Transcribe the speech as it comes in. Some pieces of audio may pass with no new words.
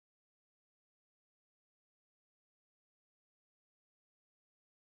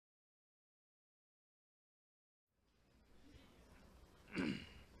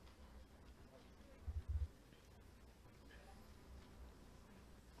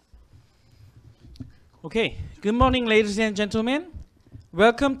Okay, good morning, ladies and gentlemen.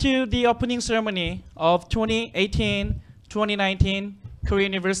 Welcome to the opening ceremony of 2018-2019 Korea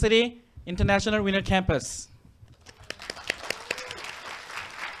University International Winter Campus.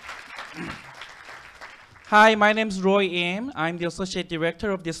 Hi, my name is Roy Im. I'm the Associate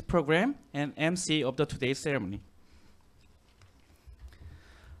Director of this program and MC of today's ceremony.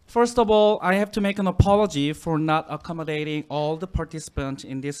 First of all, I have to make an apology for not accommodating all the participants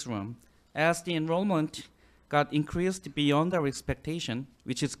in this room, as the enrollment got increased beyond our expectation,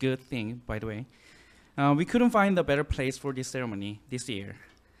 which is a good thing, by the way. We couldn't find a better place for this ceremony this year.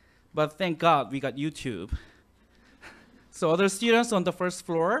 But thank God we got YouTube. So other students on the first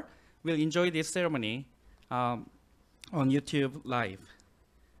floor will enjoy this ceremony on YouTube Live.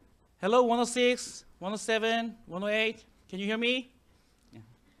 Hello, 106, 107, 108, can you hear me? Yeah.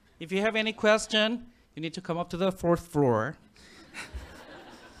 If you have any question, you need to come up to the fourth floor.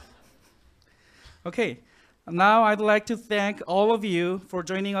 Okay, now I'd like to thank all of you for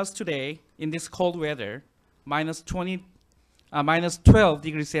joining us today in this cold weather, minus 12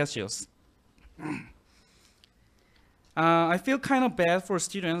 degrees Celsius. I feel kind of bad for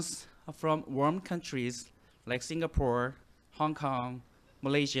students from warm countries like Singapore, Hong Kong,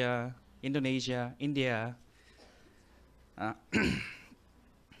 Malaysia, Indonesia, India.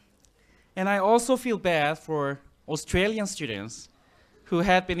 And I also feel bad for Australian students who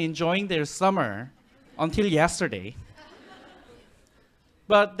had been enjoying their summer until yesterday.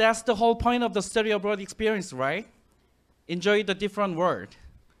 But that's the whole point of the study abroad experience, right? Enjoy the different world,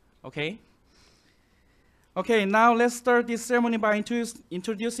 okay? Okay, now let's start this ceremony by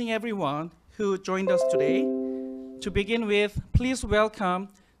introducing everyone who joined us today. To begin with, please welcome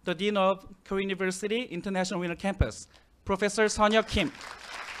the Dean of Korea University International Winter Campus, Professor Sun-hyuk Kim.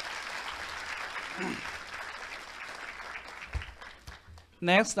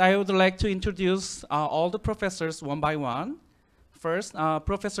 Next, I would like to introduce all the professors one by one. First,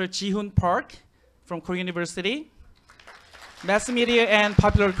 Professor Ji-hoon Park from Korea University, Mass Media and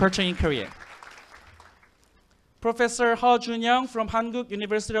Popular Culture in Korea. Professor Heo Jun-young from Hankuk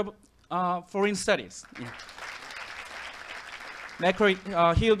University of Foreign Studies.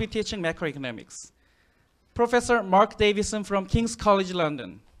 Yeah. He will be teaching macroeconomics. Professor Mark Davison from King's College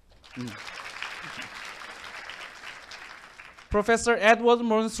London. Professor Edward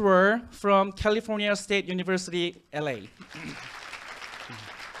Monswer from California State University, LA.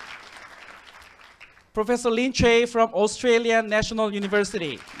 Professor Lin Choi from Australian National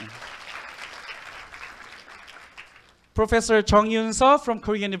University. Professor Jung Yoon-seo from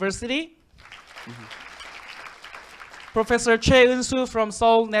Korea University. Professor Choi Eun-soo from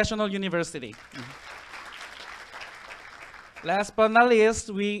Seoul National University. Last but not least,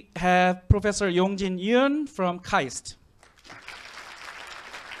 we have Professor Yongjin Yoon from KAIST.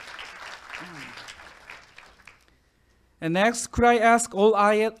 And next, could I ask all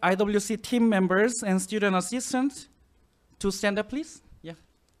IWC team members and student assistants to stand up, please? Yeah.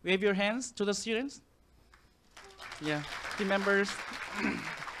 Wave your hands to the students. Yeah, team members.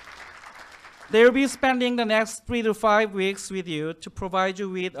 They will be spending the next 3 to 5 weeks with you to provide you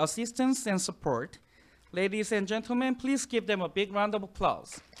with assistance and support. Ladies and gentlemen, please give them a big round of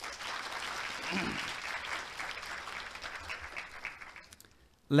applause.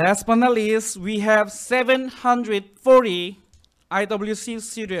 Last but not least, we have 740 IWC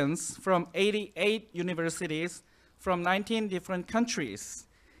students from 88 universities from 19 different countries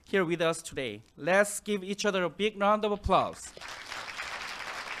here with us today. Let's give each other a big round of applause.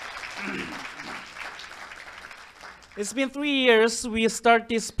 It's been 3 years we start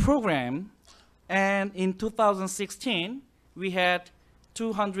this program, and in 2016, we had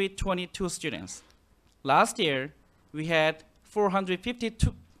 222 students. Last year, we had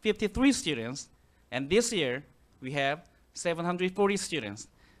 453 students, and this year we have 740 students.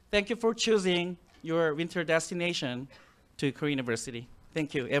 Thank you for choosing your winter destination to Korea University.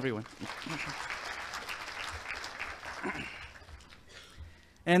 Thank you, everyone.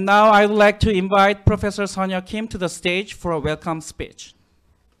 And now I would like to invite Professor Sun-hyuk Kim to the stage for a welcome speech.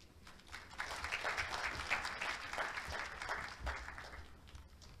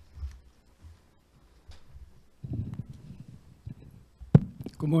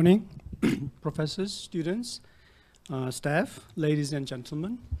 Good morning, professors, students, staff, ladies and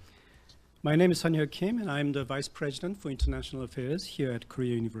gentlemen. My name is Sun-hyuk Kim, and I'm the Vice President for International Affairs here at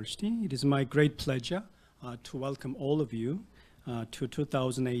Korea University. It is my great pleasure to welcome all of you to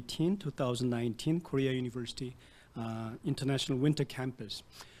 2018-2019 Korea University International Winter Campus.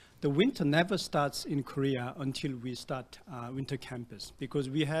 The winter never starts in Korea until we start winter campus, because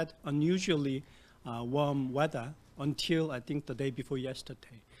we had unusually warm weather until I think the day before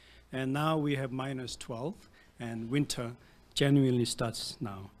yesterday. and now we have -12, and winter genuinely starts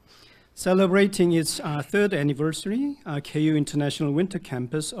now. Celebrating its third anniversary, KU International Winter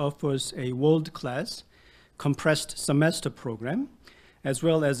Campus offers a world-class compressed semester program, as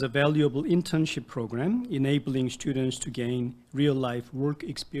well as a valuable internship program enabling students to gain real-life work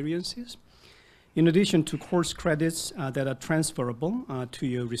experiences, in addition to course credits that are transferable to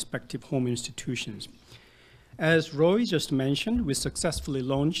your respective home institutions. As Roy just mentioned, we successfully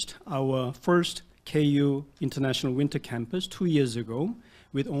launched our first KU International Winter Campus 2 years ago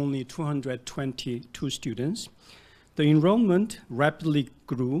with only 222 students. The enrollment rapidly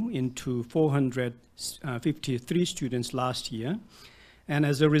grew into 453 students last year, and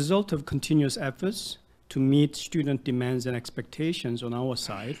as a result of continuous efforts to meet student demands and expectations on our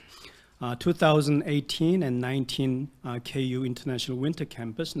side, 2018 and 19 KU International Winter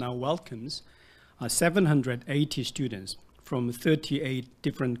Campus now welcomes 780 students from 38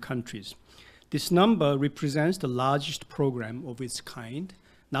 different countries. This number represents the largest program of its kind,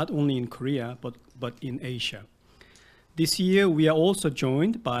 not only in Korea, but in Asia. This year, we are also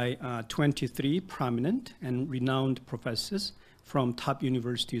joined by 23 prominent and renowned professors from top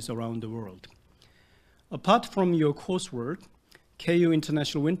universities around the world. Apart from your coursework, KU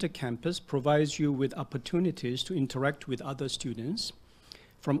International Winter Campus provides you with opportunities to interact with other students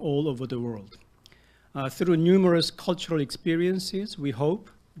from all over the world. Through numerous cultural experiences, we hope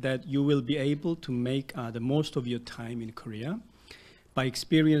that you will be able to make the most of your time in Korea by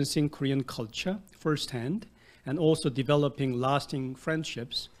experiencing Korean culture firsthand and also developing lasting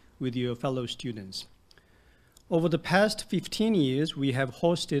friendships with your fellow students. Over the past 15 years, we have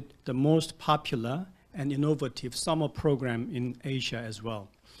hosted the most popular and innovative summer program in Asia as well.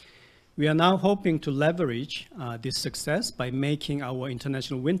 We are now hoping to leverage this success by making our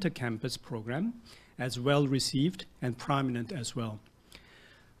International Winter Campus program as well received and prominent as well.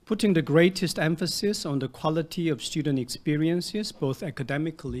 Putting the greatest emphasis on the quality of student experiences, both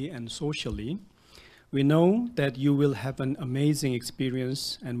academically and socially, we know that you will have an amazing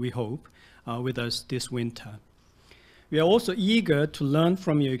experience, and we hope, with us this winter. We are also eager to learn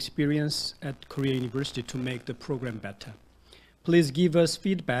from your experience at Korea University to make the program better. Please give us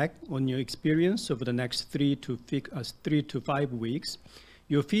feedback on your experience over the next 3 to 5 weeks.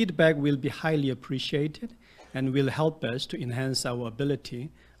 Your feedback will be highly appreciated and will help us to enhance our ability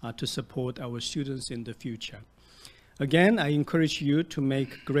to support our students in the future. Again, I encourage you to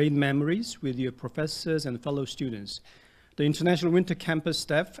make great memories with your professors and fellow students. The International Winter Campus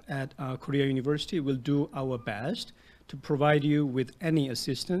staff at Korea University will do our best to provide you with any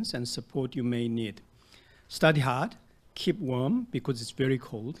assistance and support you may need. Study hard, keep warm because it's very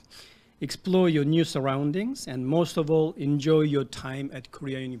cold, explore your new surroundings, and most of all, enjoy your time at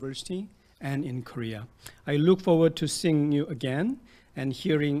Korea University and in Korea. I look forward to seeing you again and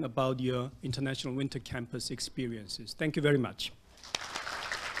hearing about your International Winter Campus experiences. Thank you very much.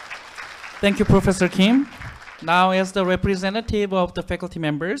 Thank you, Professor Kim. Now, as the representative of the faculty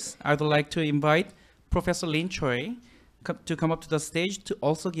members, I would like to invite Professor Lin Choi to come up to the stage to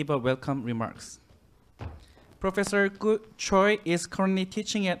also give a welcome remarks. Professor Choi is currently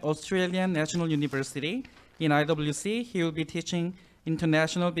teaching at Australian National University. In IWC, he will be teaching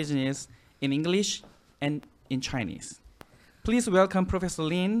international business in English and in Chinese. Please welcome Professor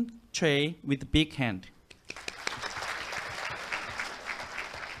Lin Choi with a big hand.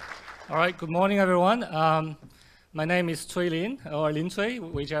 All right, good morning, everyone. My name is Cui Lin, or Lin Cui,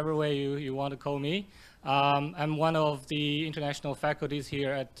 whichever way you want to call me. I'm one of the international faculties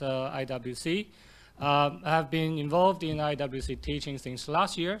here at IWC. I have been involved in IWC teaching since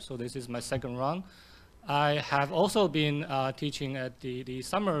last year, so this is my second run. I have also been teaching at the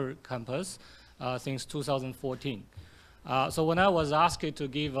summer campus since 2014. So when I was asked to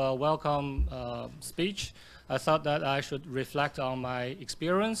give a welcome speech, I thought that I should reflect on my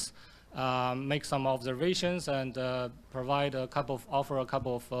experience, make some observations, and offer a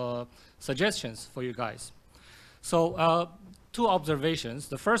couple of suggestions for you guys. So 2 observations.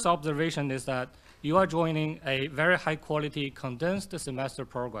 The first observation is that you are joining a very high quality condensed semester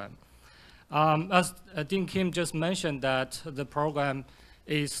program. As Dean Kim just mentioned, that the program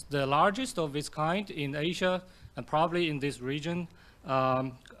is the largest of its kind in Asia and probably in this region,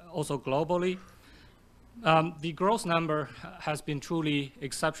 also globally. The growth number has been truly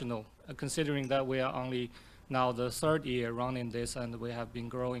exceptional, considering that we are only now the 3rd year running this and we have been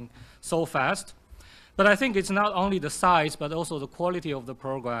growing so fast. But I think it's not only the size, but also the quality of the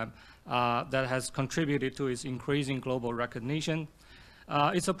program that has contributed to its increasing global recognition.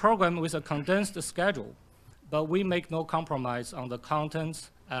 It's a program with a condensed schedule, but we make no compromise on the contents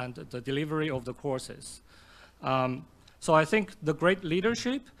and the delivery of the courses. So I think the great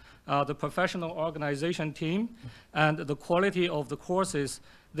leadership the professional organization team, and the quality of the courses,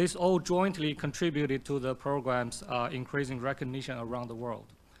 this all jointly contributed to the program's increasing recognition around the world.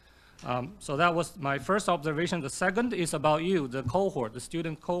 So that was my first observation. The second is about you, the cohort, the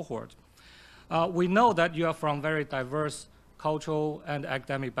student cohort. We know that you are from very diverse cultural and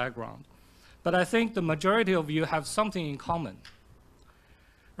academic background, but I think the majority of you have something in common,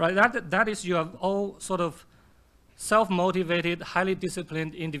 right? That is, you are all sort of self-motivated, highly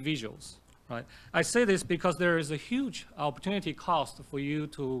disciplined individuals, right? I say this because there is a huge opportunity cost for you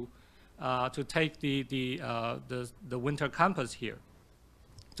to take the winter campus here,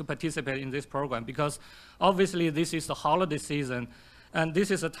 to participate in this program, because obviously this is the holiday season, and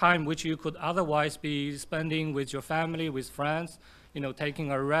this is a time which you could otherwise be spending with your family, with friends,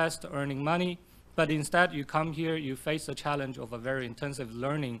 taking a rest, earning money, but instead you come here, you face the challenge of a very intensive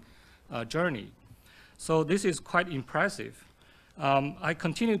learning journey. So this is quite impressive. I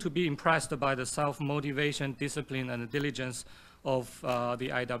continue to be impressed by the self-motivation, discipline, and diligence of the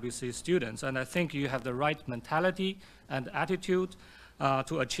IWC students, and I think you have the right mentality and attitude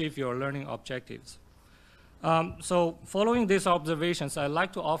to achieve your learning objectives. So following these observations, I'd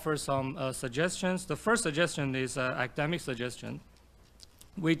like to offer some suggestions. The first suggestion is an academic suggestion,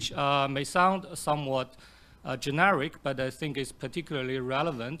 which may sound somewhat generic, but I think is particularly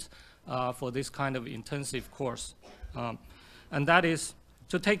relevant for this kind of intensive course. And that is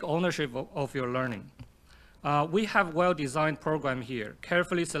to take ownership of your learning. We have well-designed program here,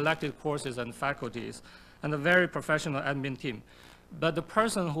 carefully selected courses and faculties, and a very professional admin team. But the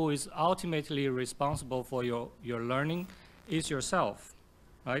person who is ultimately responsible for your learning is yourself,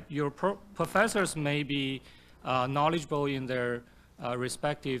 right? Your professors may be knowledgeable in their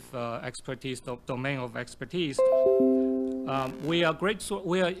respective expertise, domain of expertise. We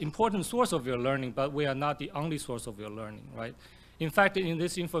are important source of your learning, but we are not the only source of your learning, right? In fact, in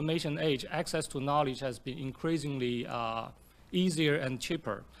this information age, access to knowledge has been increasingly easier and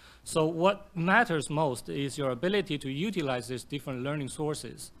cheaper. So what matters most is your ability to utilize these different learning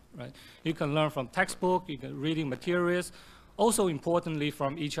sources, right? You can learn from textbook, you can reading materials, also importantly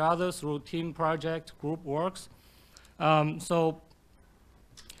from each other through team project, group works. So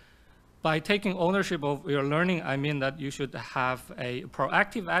by taking ownership of your learning, I mean that you should have a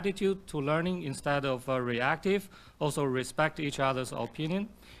proactive attitude to learning instead of reactive. Also respect each other's opinion,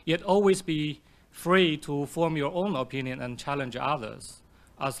 yet always be free to form your own opinion and challenge others,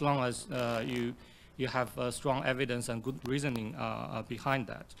 as long as you have strong evidence and good reasoning behind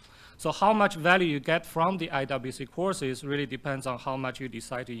that. So how much value you get from the IWC courses really depends on how much you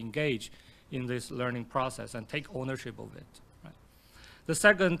decide to engage in this learning process and take ownership of it. Right? The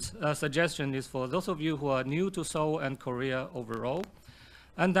second suggestion is for those of you who are new to Seoul and Korea overall,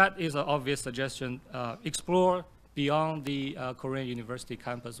 and that is an obvious suggestion, explore beyond the Korean University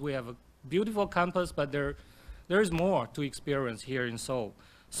campus. We have a beautiful campus, but there is more to experience here in Seoul.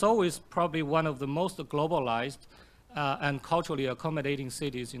 Seoul is probably one of the most globalized and culturally accommodating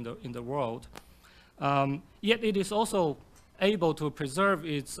cities in the world. Yet it is also able to preserve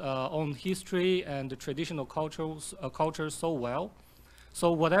its own history and the traditional culture so well.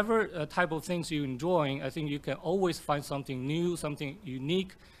 So whatever type of things you enjoy, I think you can always find something new, something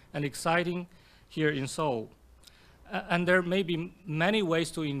unique and exciting here in Seoul. And there may be many ways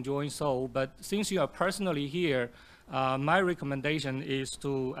to enjoy Seoul, but since you are personally here, my recommendation is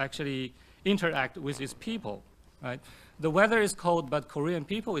to actually interact with its people, right? The weather is cold, but Korean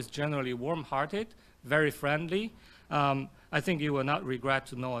people is generally warm-hearted, very friendly. I think you will not regret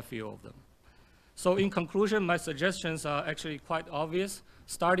to know a few of them. So in conclusion, my suggestions are actually quite obvious.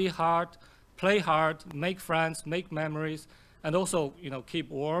 Study hard, play hard, make friends, make memories, and also, keep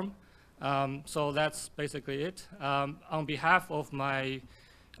warm. So that's basically it. On behalf of my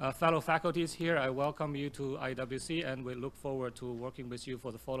fellow faculties here, I welcome you to IWC, and we look forward to working with you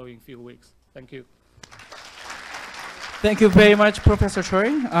for the following few weeks. Thank you. Thank you very much, Professor Choi.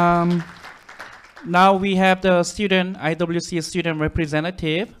 Now we have the IWC student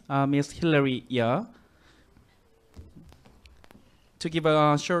representative, Ms. Hillary Ye, to give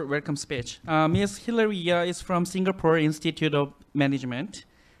a short welcome speech. Ms. Hillary Ye is from Singapore Institute of Management,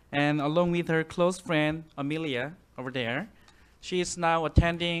 and along with her close friend, Amelia, over there, she is now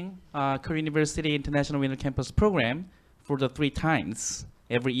attending Korea University International Winter Campus program for the 3 times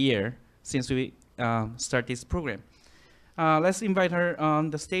every year since we start this program. Let's invite her on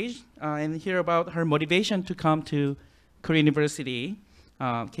the stage and hear about her motivation to come to Korea University,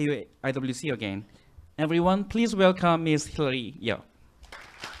 KU IWC again. Everyone, please welcome Ms. Hillary Ye.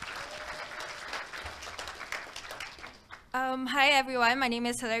 Hi everyone, my name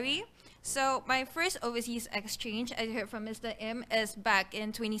is Hillary. So my first overseas exchange, as you heard from Mr. Im, is back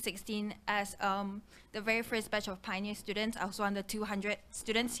in 2016 as the very first batch of pioneer students. I was one of the 200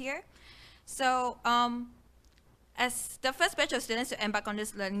 students here. So as the first batch of students to embark on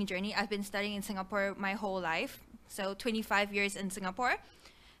this learning journey, I've been studying in Singapore my whole life, so 25 years in Singapore.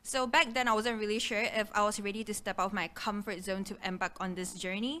 So back then, I wasn't really sure if I was ready to step out of my comfort zone to embark on this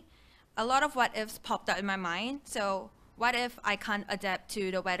journey. A lot of what-ifs popped up in my mind. So what if I can't adapt to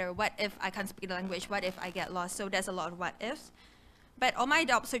the weather? What if I can't speak the language? What if I get lost? So there's a lot of what-ifs. But all my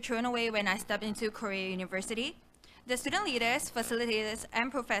doubts were thrown away when I stepped into Korea University. The student leaders, facilitators,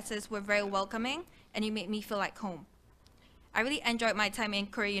 and professors were very welcoming, and it made me feel like home. I really enjoyed my time in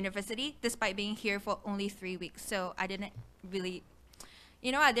Korea University, despite being here for only 3 weeks. So I didn't really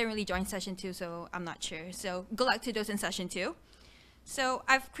join session 2, so I'm not sure. So good luck to those in session 2. So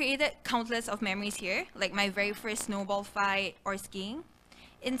I've created countless of memories here, like my very first snowball fight or skiing.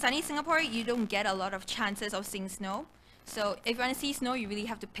 In sunny Singapore, you don't get a lot of chances of seeing snow. So if you want to see snow, you really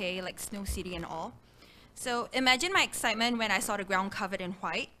have to pay, like Snow City and all. So imagine my excitement when I saw the ground covered in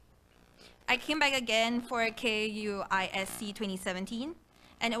white. I came back again for KUISC 2017,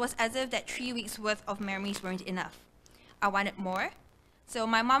 and it was as if that 3 weeks worth of memories weren't enough. I wanted more. So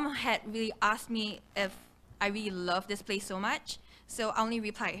my mom had really asked me if I really loved this place so much. So I only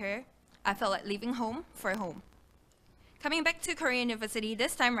replied her, I felt like leaving home for home. Coming back to Korea University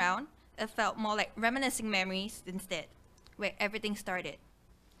this time round, it felt more like reminiscing memories instead, where everything started.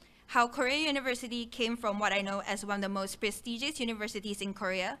 How Korea University came from what I know as one of the most prestigious universities in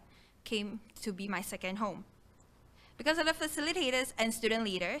Korea came to be my second home. Because of the facilitators and student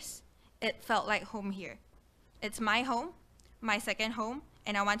leaders, it felt like home here. It's my home, my second home,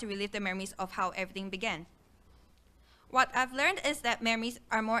 and I want to relive the memories of how everything began. What I've learned is that memories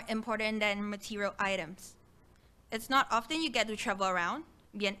are more important than material items. It's not often you get to travel around,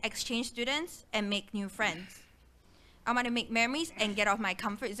 be an exchange student, and make new friends. I want to make memories and get out of my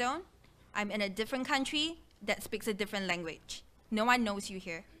comfort zone. I'm in a different country that speaks a different language. No one knows you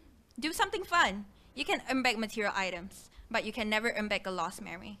here. Do something fun. You can earn back material items, but you can never earn back a lost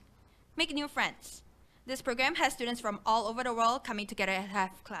memory. Make new friends. This program has students from all over the world coming together to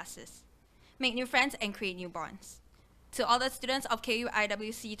have classes. Make new friends and create new bonds. To all the students of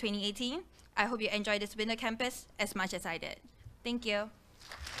KUIWC 2018, I hope you enjoyed this winter campus as much as I did. Thank you.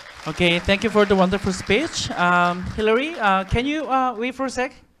 Okay, thank you for the wonderful speech. Hillary, can you wait for a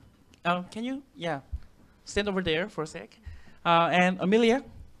sec? Can you, stand over there for a sec? And Amelia,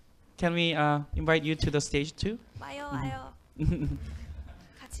 can we invite you to the stage too? 와요.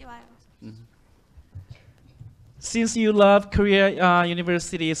 같이 와요. Since you love Korea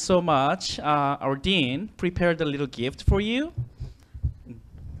University so much, our dean prepared a little gift for you.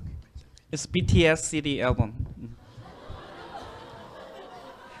 It's BTS CD album.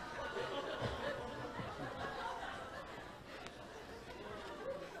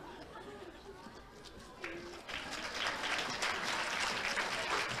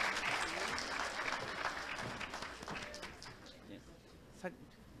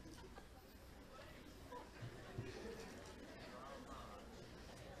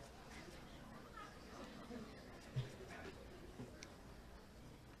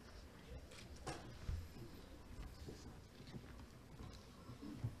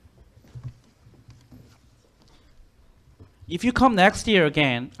 If you come next year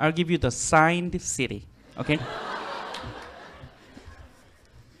again, I'll give you the signed CD. Okay?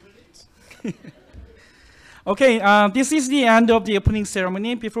 Okay, this is the end of the opening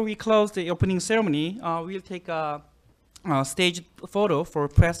ceremony. Before we close the opening ceremony, we'll take a staged photo for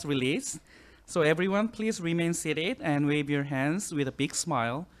press release. So everyone, please remain seated and wave your hands with a big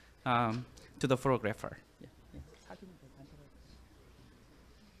smile to the photographer.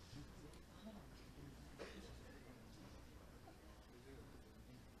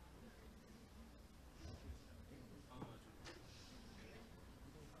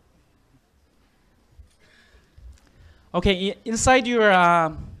 Okay, inside your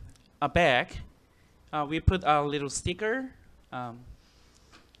bag, we put a little sticker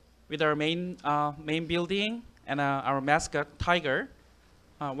with our main building and our mascot, Tiger.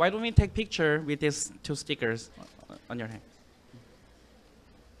 Why don't we take picture with these two stickers on your hand?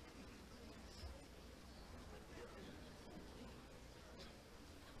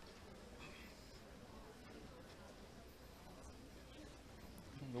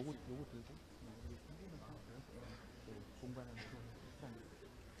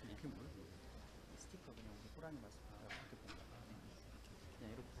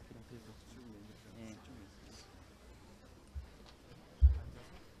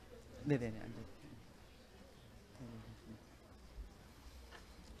 네네네.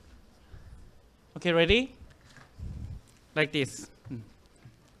 Okay, ready? Like this.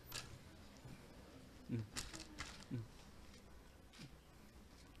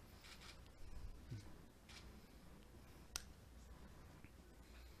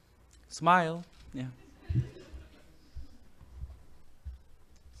 Smile. Yeah.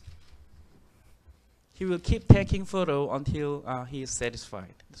 He will keep taking photo until he is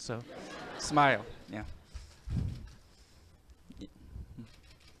satisfied. So, smile. Yeah.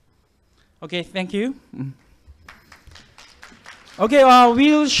 Okay, thank you. Okay,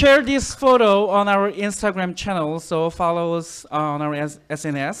 we'll share this photo on our Instagram channel, so follow us on our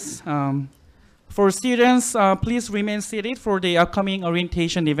SNS. For students, please remain seated for the upcoming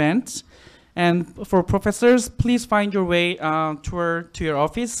orientation event. And for professors, please find your way to your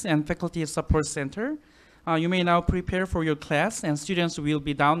office and faculty support center. You may now prepare for your class, and students will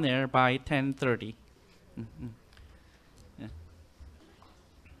be down there by 10:30. Yeah.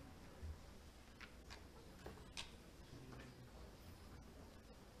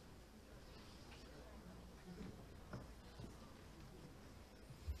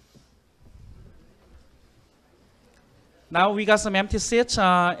 Now we got some empty seats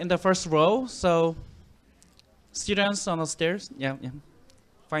in the first row, so students on the stairs, yeah.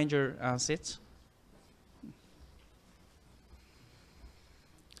 Find your seats.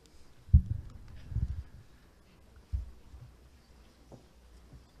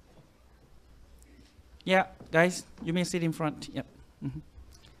 Yeah, guys, you may sit in front. Yep.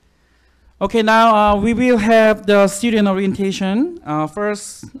 Okay, now we will have the student orientation.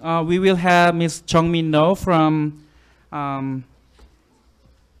 First, we will have Ms. Jungmin No from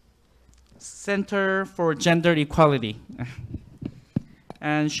Center for Gender Equality.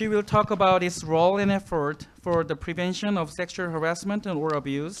 And she will talk about its role and effort for the prevention of sexual harassment and or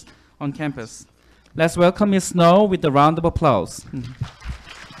abuse on campus. Let's welcome Ms. No with a round of applause.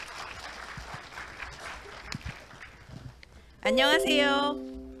 안녕하세요.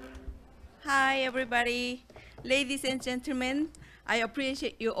 Hi everybody. Ladies and gentlemen, I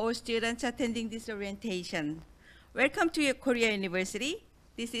appreciate you all students attending this orientation. Welcome to Korea University.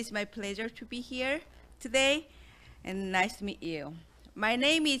 This is my pleasure to be here today and nice to meet you. My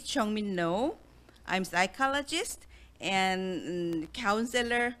name is Jungmin No. I'm a psychologist and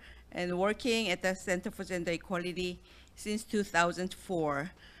counselor and working at the Center for Gender Equality since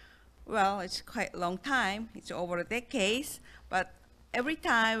 2004. Well, it's quite a long time. It's over a decade, but every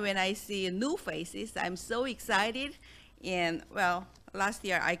time when I see new faces, I'm so excited. And well, last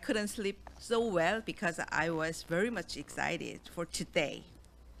year I couldn't sleep so well because I was very much excited for today.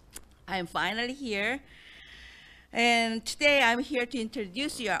 I'm finally here. And today I'm here to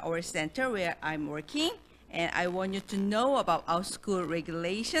introduce you our center where I'm working. And I want you to know about our school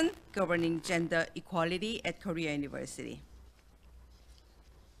regulation governing gender equality at Korea University.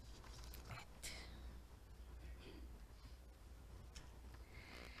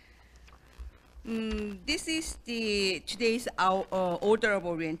 This is today's order of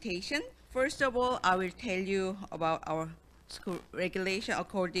orientation. First of all, I will tell you about our school regulation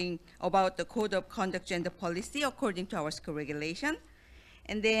about the Code of Conduct Gender Policy according to our school regulation.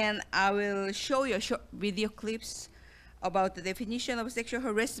 And then I will show you short video clips about the definition of sexual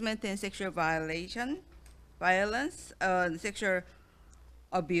harassment and sexual violence, sexual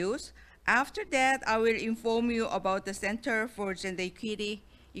abuse. After that, I will inform you about the Center for Gender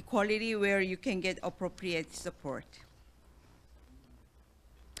Equality, where you can get appropriate support.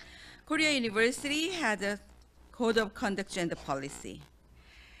 Korea University has a Code of Conduct Gender Policy.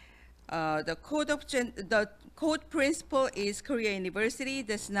 The code principle is Korea University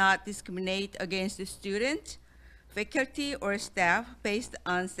does not discriminate against the student, faculty, or staff based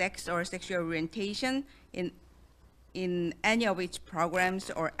on sex or sexual orientation in any of its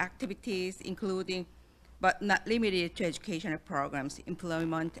programs or activities, including but not limited to educational programs,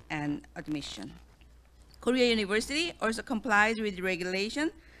 employment, and admission. Korea University also complies with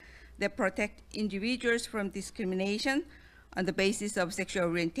regulation that protect individuals from discrimination on the basis of sexual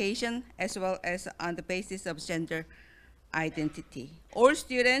orientation, as well as on the basis of gender identity. All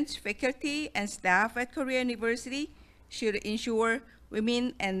students, faculty, and staff at Korea University should ensure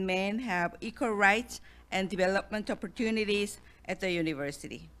women and men have equal rights and development opportunities at the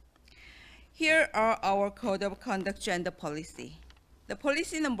university. Here are our Code of Conduct Gender Policy. The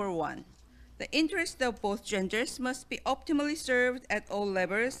policy number 1, the interests of both genders must be optimally served at all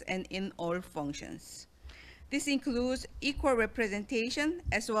levels and in all functions. This includes equal representation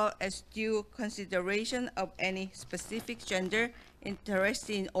as well as due consideration of any specific gender interest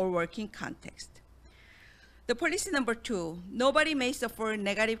in all working context. The policy number 2, nobody may suffer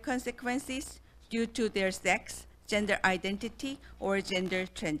negative consequences due to their sex, gender identity, or gender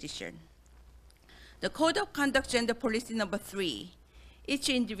transition. The Code of Conduct Gender Policy number 3. Each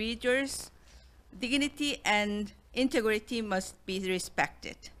individual's dignity and integrity must be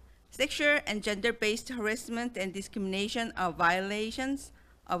respected. Sexual and gender-based harassment and discrimination are violations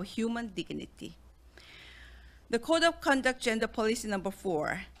of human dignity. The Code of Conduct Gender Policy number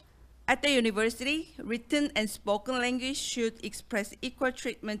 4. At the university, written and spoken language should express equal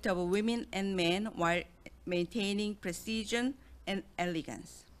treatment of women and men while maintaining precision and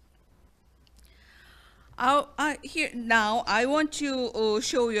elegance. Now, I want to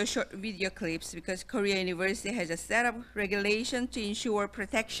show you short video clips because Korea University has a set of regulations to ensure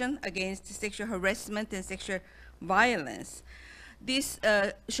protection against sexual harassment and sexual violence. These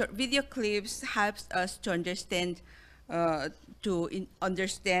short video clips helps us to understand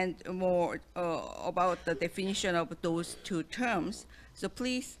more about the definition of those two terms. So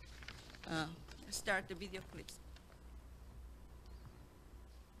please start the video clips.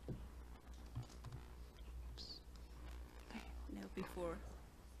 Now before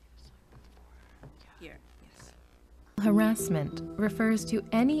here, yes. Harassment refers to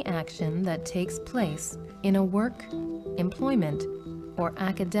any action that takes place in a work, employment, or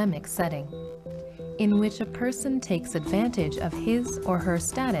academic setting, in which a person takes advantage of his or her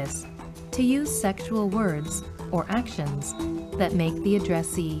status to use sexual words or actions that make the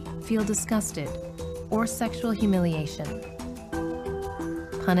addressee feel disgusted or sexual humiliation.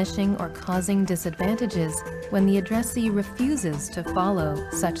 Punishing or causing disadvantages when the addressee refuses to follow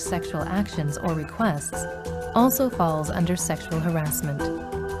such sexual actions or requests also falls under sexual harassment.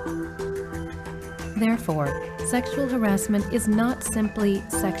 Therefore, sexual harassment is not simply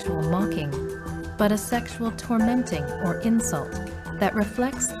sexual mocking, but a sexual tormenting or insult that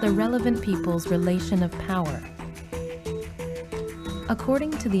reflects the relevant people's relation of power.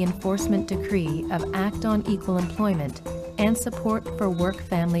 According to the Enforcement Decree of Act on Equal Employment and Support for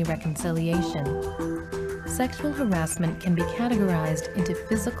Work-Family Reconciliation, sexual harassment can be categorized into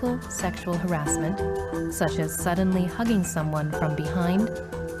physical sexual harassment, such as suddenly hugging someone from behind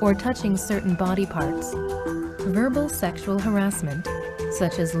or touching certain body parts, verbal sexual harassment,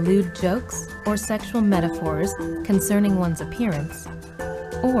 such as lewd jokes or sexual metaphors concerning one's appearance,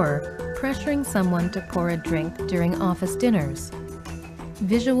 or pressuring someone to pour a drink during office dinners,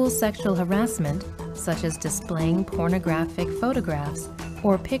 visual sexual harassment, such as displaying pornographic photographs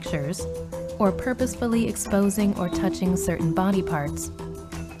or pictures, or purposefully exposing or touching certain body parts,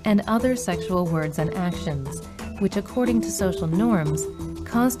 and other sexual words and actions, which according to social norms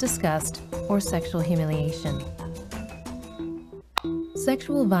cause disgust or sexual humiliation.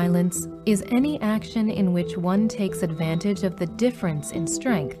 Sexual violence is any action in which one takes advantage of the difference in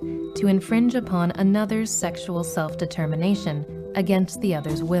strength to infringe upon another's sexual self-determination against the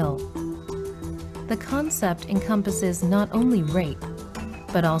other's will. The concept encompasses not only rape,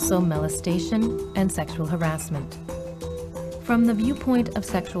 but also molestation and sexual harassment. From the viewpoint of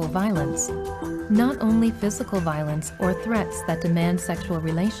sexual violence, not only physical violence or threats that demand sexual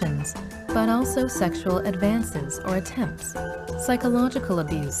relations, but also sexual advances or attempts, psychological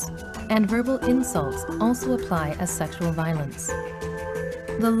abuse, and verbal insults also apply as sexual violence.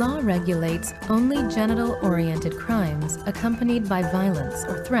 The law regulates only genital-oriented crimes accompanied by violence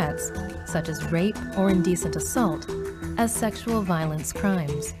or threats, such as rape or indecent assault, as sexual violence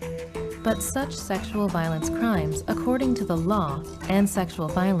crimes. But such sexual violence crimes, according to the law and sexual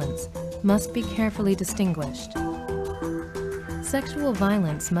violence, must be carefully distinguished. Sexual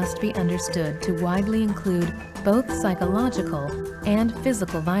violence must be understood to widely include both psychological and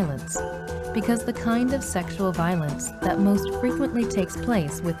physical violence, because the kind of sexual violence that most frequently takes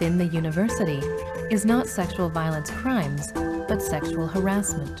place within the university is not sexual violence crimes, but sexual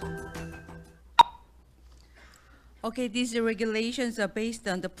harassment. Okay, these regulations are based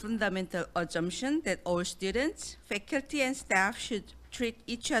on the fundamental assumption that all students, faculty, and staff should treat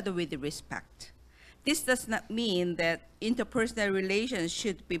each other with respect. This does not mean that interpersonal relations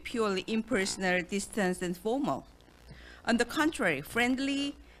should be purely impersonal, distant, and formal. On the contrary,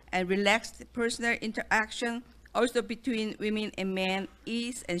 friendly and relaxed personal interaction also between women and men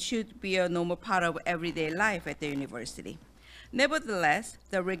is and should be a normal part of everyday life at the university. Nevertheless,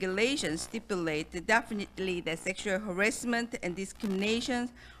 the regulations stipulate definitely that sexual harassment and discrimination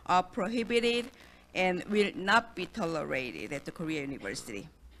are prohibited and will not be tolerated at the Korea University.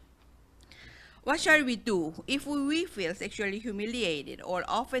 What shall we do if we feel sexually humiliated or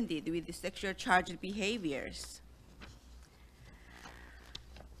offended with sexual charged behaviors?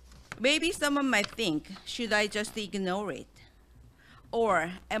 Maybe someone might think, should I just ignore it?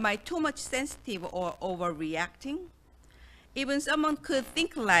 Or am I too much sensitive or overreacting? Even someone could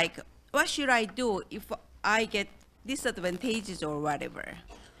think like, what should I do if I get disadvantages or whatever?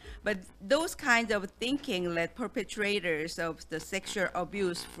 But those kinds of thinking let perpetrators of the sexual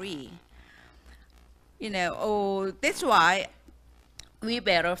abuse free. That's why we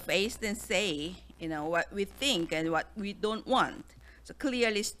better face and say, what we think and what we don't want. So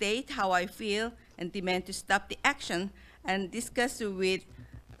clearly state how I feel and demand to stop the action, and discuss with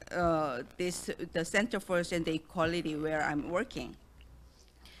the Center for Gender Equality where I'm working.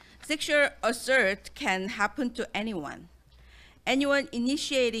 Sexual assault can happen to anyone. Anyone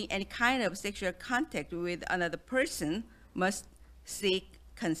initiating any kind of sexual contact with another person must seek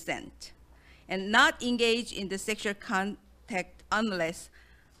consent and not engage in the sexual contact unless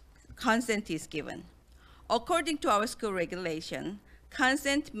consent is given. According to our school regulation,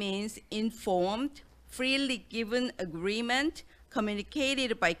 consent means informed, freely given agreement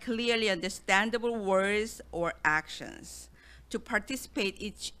communicated by clearly understandable words or actions to participate in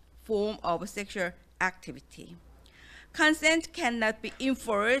each form of sexual activity. Consent cannot be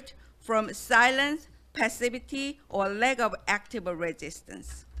inferred from silence, passivity, or lack of active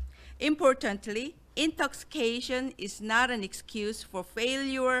resistance. Importantly, intoxication is not an excuse for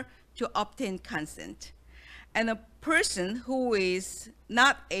failure to obtain consent. And a person who is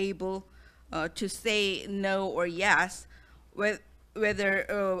not able to say no or yes,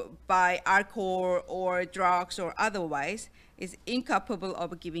 whether by alcohol or drugs or otherwise, is incapable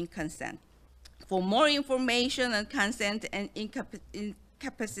of giving consent. For more information on consent and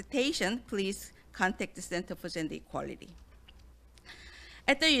incapacitation, please contact the Center for Gender Equality.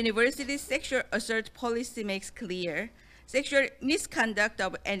 At the university, sexual assault policy makes clear sexual misconduct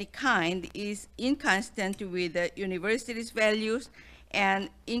of any kind is inconsistent with the university's values and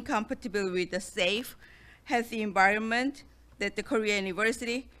incompatible with the safe, healthy environment that the Korea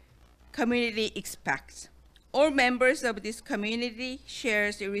University community expects. All members of this community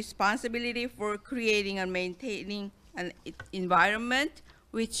share the responsibility for creating and maintaining an environment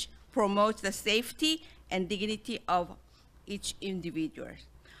which promotes the safety and dignity of each individual.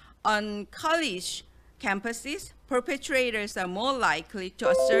 On college campuses, perpetrators are more likely to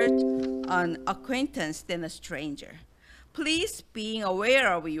assert an acquaintance than a stranger. Please being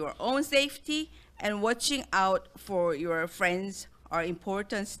aware of your own safety and watching out for your friends are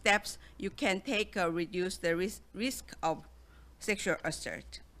important steps you can take to reduce the risk of sexual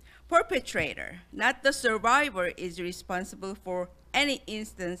assault. Perpetrator, not the survivor, is responsible for any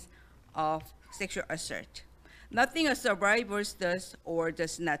instance of sexual assault. Nothing a survivor does or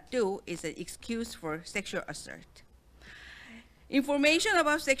does not do is an excuse for sexual assault. Information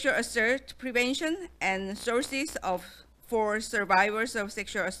about sexual assault prevention and sources for survivors of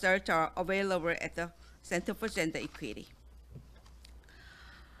sexual assault are available at the Center for Gender Equality.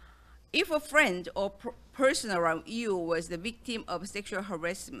 If a friend or person around you was the victim of sexual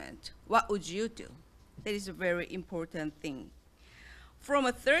harassment, what would you do? That is a very important thing. From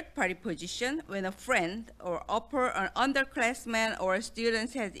a third-party position, when a friend or upper or underclassman or a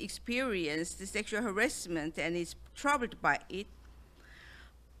student has experienced sexual harassment and is troubled by it,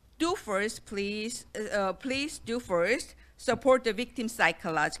 please do first support the victim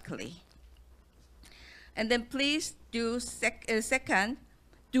psychologically. And then please do second,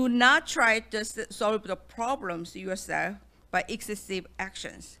 do not try to solve the problems yourself by excessive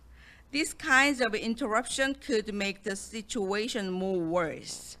actions. These kinds of interruption could make the situation more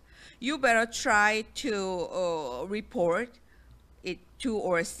worse. You better try to report it to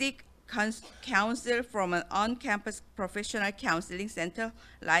or seek counsel from an on-campus professional counseling center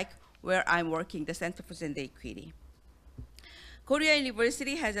like where I'm working, the Center for Gender Equality. Korea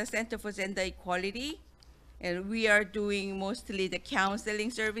University has a Center for Gender Equality, and we are doing mostly the counseling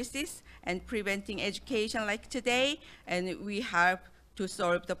services and preventing education like today, and we help to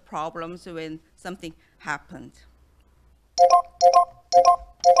solve the problems when something happened.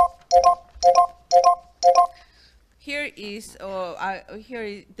 Here is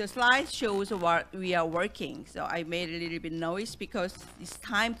the slide shows what we are working. So I made a little bit noise because it's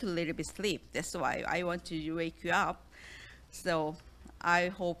time to a little bit sleep. That's why I want to wake you up. So I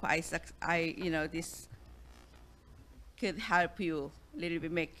hope this could help you a little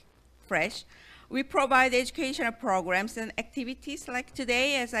bit make fresh. We provide educational programs and activities like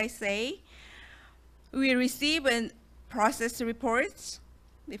today, as I say. We receive and process reports.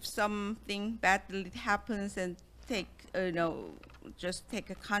 If something bad happens, and just take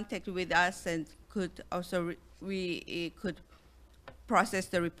a contact with us, and could also we could process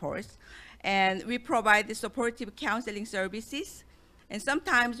the reports. And we provide the supportive counseling services. And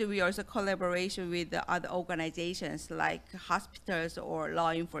sometimes we also collaboration with the other organizations like hospitals or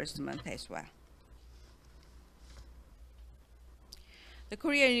law enforcement as well. The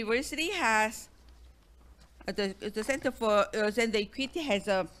Korea University has, the Center for Gender Equality has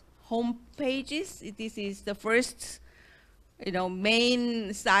a home pages. This is the first,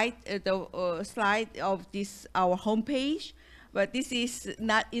 main site, slide of this our homepage. But this is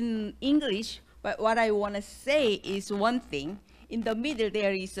not in English. But what I want to say is one thing. In the middle,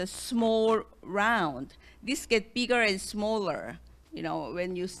 there is a small round. This gets bigger and smaller.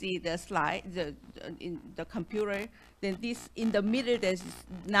 When you see the slide, in the computer, then this in the middle,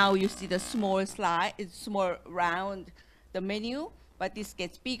 now you see the small slide, it's small round, the menu, but this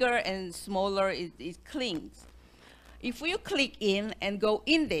gets bigger and smaller, it clings. If you click in and go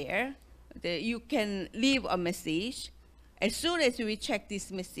in there, you can leave a message. As soon as we check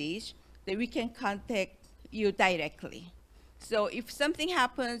this message, then we can contact you directly. So if something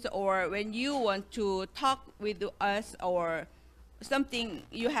happens, or when you want to talk with us, or something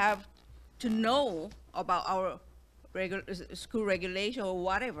you have to know about our school regulation or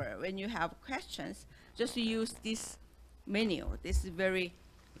whatever, when you have questions, just use this menu. This is very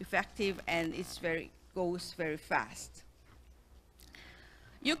effective, and goes very fast.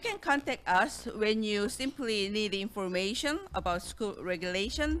 You can contact us when you simply need information about school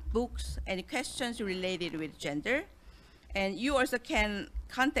regulation, books, any questions related with gender. And you also can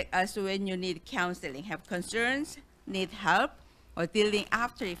contact us when you need counseling, have concerns, need help, or dealing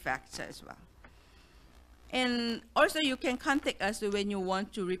after effects as well. And also you can contact us when you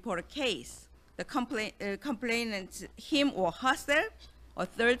want to report a case. The complainant, him or herself, or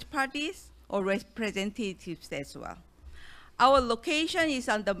third parties, or representatives as well. Our location is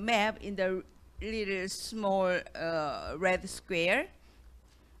on the map in the little small red square.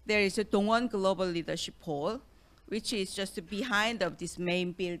 There is a Dongwon Global Leadership Hall, which is just behind of this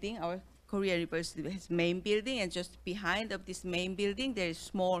main building. Our Korea University has main building, and just behind of this main building, there is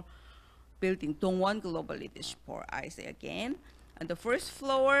small building, Dongwon Global Leadership Hall, I say again. On the first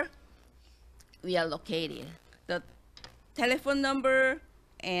floor, we are located. The telephone number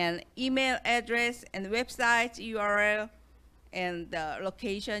and email address and website URL and the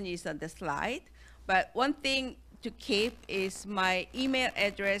location is on the slide. But one thing to keep is my email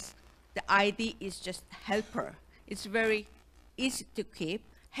address. The ID is just helper. It's very easy to keep,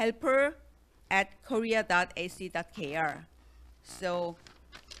 helper@korea.ac.kr. So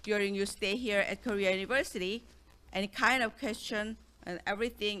during your stay here at Korea University, any kind of question and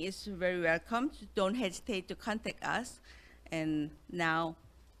everything is very welcome. Don't hesitate to contact us. And now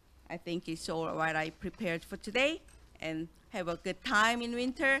I think it's all what I prepared for today. And have a good time in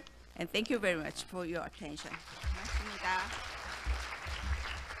winter. And thank you very much for your attention. 고맙습니다.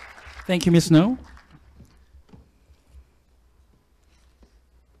 Thank you, Ms. No.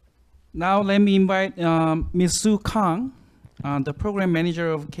 Now let me invite Ms. Sue Kang, the program manager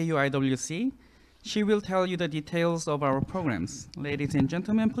of KUIWC. She will tell you the details of our programs. Ladies and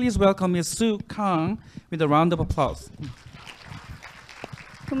gentlemen, please welcome Ms. Sue Kang with a round of applause.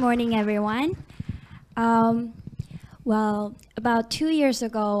 Good morning, everyone. Well, about 2 years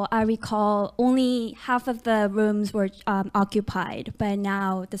ago, I recall only half of the rooms were occupied, but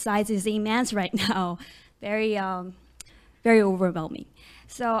now the size is immense right now, very overwhelming.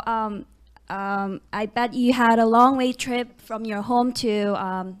 So I bet you had a long way trip from your home to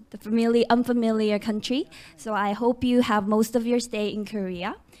the unfamiliar country. So I hope you have most of your stay in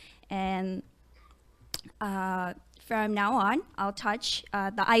Korea. And from now on, I'll touch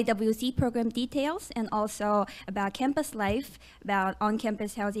the IWC program details and also about campus life, about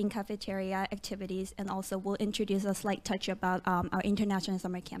on-campus housing, cafeteria activities, and also we'll introduce a slight touch about our International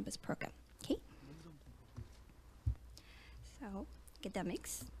Summer Campus program. Okay? So,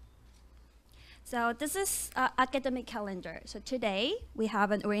 academics. So this is academic calendar. So today, we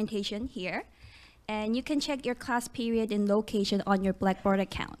have an orientation here, and you can check your class period and location on your Blackboard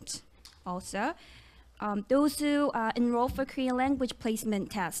account. Also, those who enroll for Korean language placement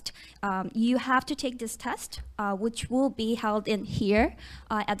test, you have to take this test, which will be held in here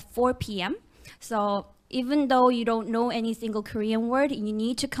at 4 p.m. So even though you don't know any single Korean word, you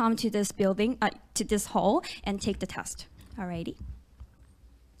need to come to this building, to this hall, and take the test. Alrighty.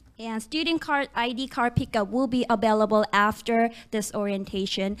 And student card ID card pickup will be available after this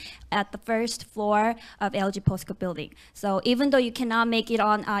orientation at the first floor of LG Postcode building. So even though you cannot make it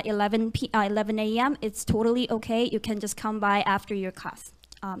on 11 a.m., it's totally okay. You can just come by after your class.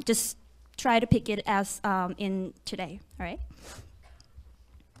 Just try to pick it as in today, all right?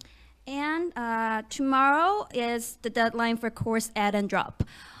 And tomorrow is the deadline for course add and drop.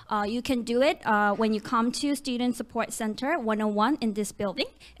 You can do it when you come to Student Support Center 101 in this building.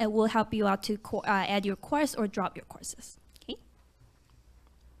 It will help you out to add your course or drop your courses. Okay.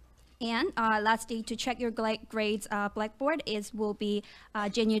 And last day to check your grades Blackboard will be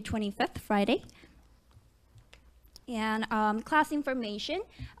January 25th, Friday. And class information.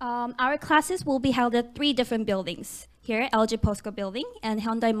 Our classes will be held at 3 different buildings. Here, LG POSCO building and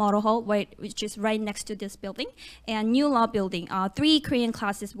Hyundai Motor Hall, which is right next to this building, and New Law building. 3 Korean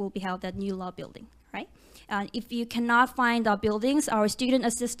classes will be held at New Law building, right? If you cannot find our buildings, our student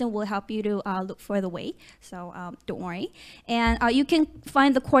assistant will help you to look for the way, so don't worry. And you can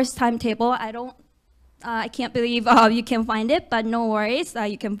find the course timetable. I can't believe you can find it, but no worries.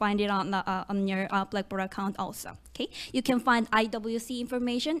 You can find it on your Blackboard account also. Okay, you can find IWC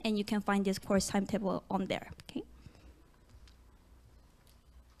information, and you can find this course timetable on there. Okay.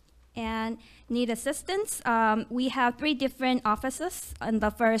 And need assistance. We have 3 different offices on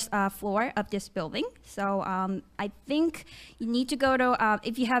the first floor of this building. So I think you need to go to,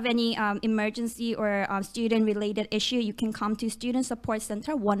 if you have any emergency or student-related issue, you can come to Student Support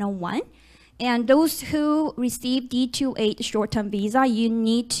Center 101. And those who receive D28 short-term visa, you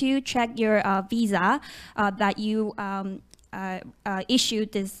need to check your visa that you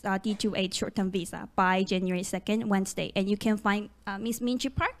issued this D28 short-term visa by January 2nd, Wednesday. And you can find Miss Minchi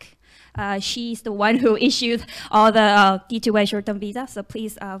Park. She's the one who issued all the D28 short-term visa. So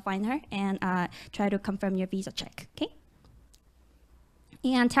please find her and try to confirm your visa check, okay?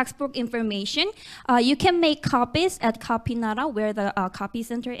 And textbook information. You can make copies at Copynara, where the copy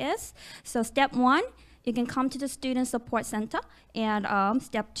center is. So step 1, you can come to the Student Support Center. And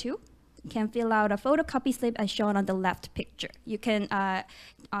step 2, you can fill out a photocopy slip as shown on the left picture. You can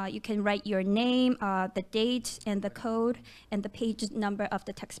write your name, the date, and the code, and the page number of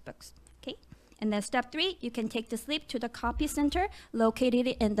the textbooks. Okay. And then step 3, you can take the slip to the copy center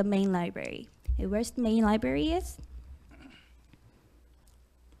located in the main library. Okay, where's the main library is?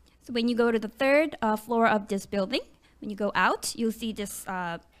 So when you go to the 3rd floor of this building, when you go out, you'll see this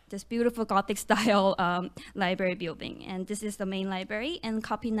this beautiful Gothic style library building. And this is the main library, and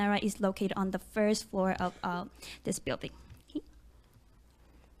Copynara is located on the 1st floor of this building. Okay.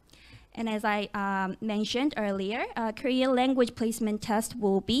 And as I mentioned earlier, Korean language placement test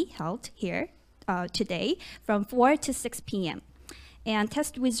will be held here today from 4 to 6 p.m. And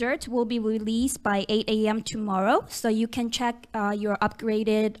test results will be released by 8 a.m. tomorrow, so you can check your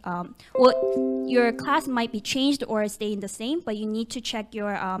upgraded, well, your class might be changed or staying the same, but you need to check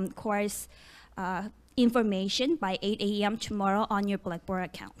your course information by 8 a.m. tomorrow on your Blackboard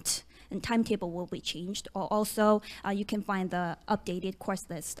account. And timetable will be changed. Also, you can find the updated course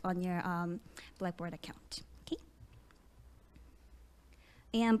list on your Blackboard account. Okay.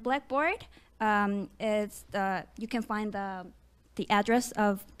 And Blackboard is you can find the address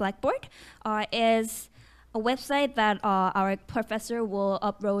of Blackboard is a website that our professor will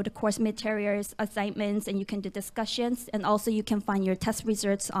upload course materials, assignments, and you can do discussions. And also you can find your test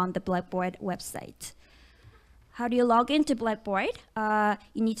results on the Blackboard website. How do you log into Blackboard? You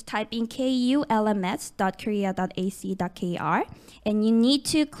need to type in kulms.korea.ac.kr, and you need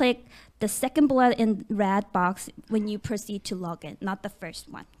to click the second bullet in red box when you proceed to log in, not the first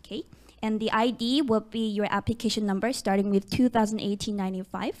one, okay? And the ID will be your application number starting with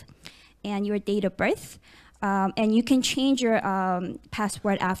 2018-95 and your date of birth. And you can change your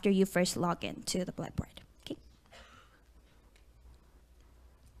password after you first log in to the Blackboard. Okay.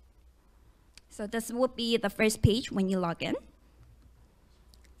 So this will be the first page when you log in.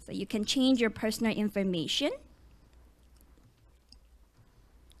 So you can change your personal information,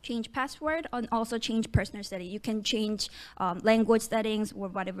 change password, and also change personal settings. You can change language settings or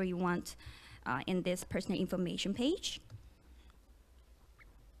whatever you want in this personal information page.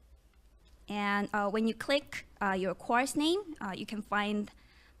 And when you click your course name, you can find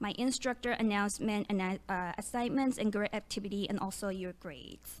my instructor announcement and assignments and group activity, and also your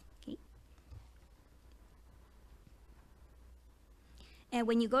grades. Okay. And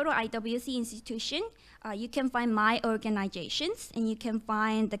when you go to IWC institution, you can find my organizations, and you can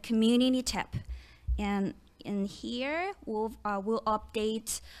find the community tab. And in here, we'll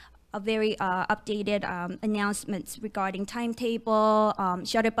update a very updated announcements regarding timetable,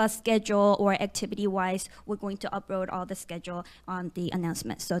 shuttle bus schedule, or activity-wise. We're going to upload all the schedule on the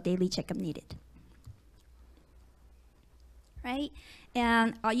announcement, so daily checkup needed. Right?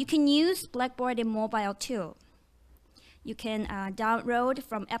 And you can use Blackboard in mobile too. You can download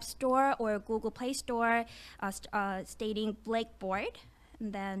from App Store or Google Play Store stating Blackboard,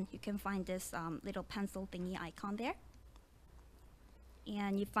 and then you can find this little pencil thingy icon there.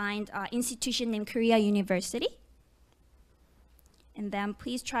 And you find institution named Korea University. And then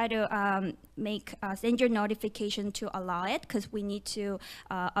please try to send your notification to allow it, because we need to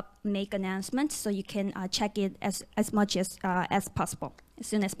make announcements so you can check it as much as possible, as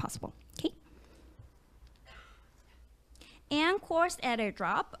soon as possible. Okay. And course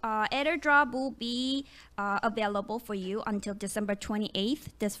airdrop. Airdrop will be available for you until December 28th,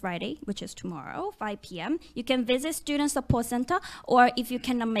 this Friday, which is tomorrow, 5 p.m. You can visit Student Support Center, or if you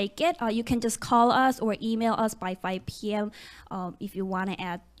cannot make it, you can just call us or email us by 5 p.m. If you want to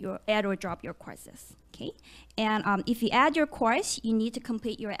add or drop your courses. Okay, and if you add your course, you need to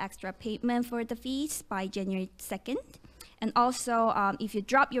complete your extra payment for the fees by January 2nd. And also, if you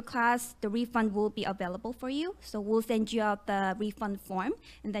drop your class, the refund will be available for you. So we'll send you out the refund form,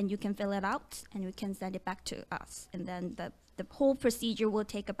 and then you can fill it out, and we can send it back to us. And then the whole procedure will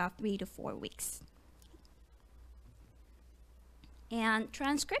take about 3 to 4 weeks. And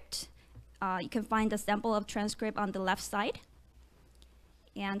transcript, you can find a sample of transcript on the left side.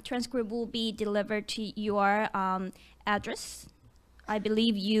 And transcript will be delivered to your address. I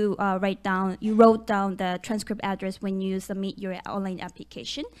believe you wrote down the transcript address when you submit your online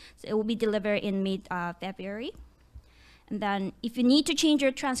application. So it will be delivered in mid-February. And then if you need to change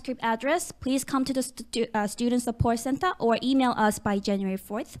your transcript address, please come to the Student Support Center or email us by January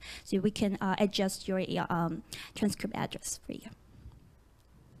 4th so we can adjust your transcript address for you.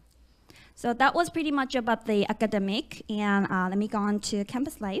 So that was pretty much about the academic, and let me go on to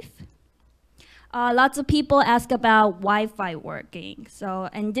campus life. Lots of people ask about Wi-Fi working. So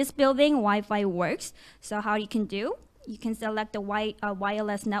in this building, Wi-Fi works. So how you can do? You can select the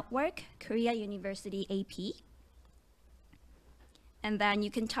wireless network, Korea University AP. And then you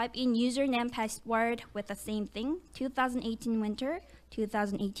can type in username, password with the same thing, 2018 winter,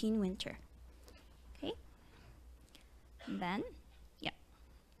 2018 winter. Okay. And then, yeah,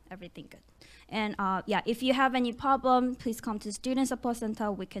 everything good. And yeah, if you have any problem, please come to the Student Support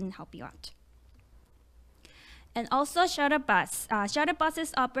Center. We can help you out. And also shuttle bus. Shuttle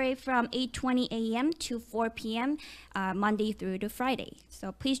buses operate from 8:20 a.m. to 4 p.m. Monday through to Friday.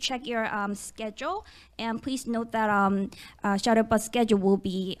 So please check your schedule, and please note that shuttle bus schedule will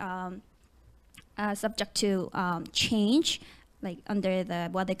be subject to change, like under the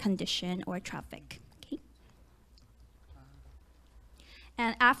weather condition or traffic. Okay.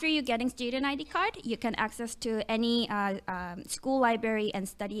 And after you getting student ID card, you can access to any school library and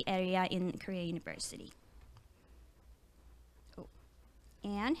study area in Korea University.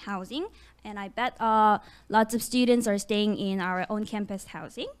 And housing, and I bet lots of students are staying in our own campus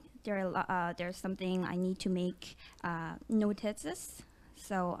housing. There's something I need to make notices.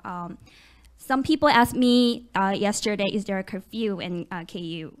 So some people asked me yesterday, is there a curfew in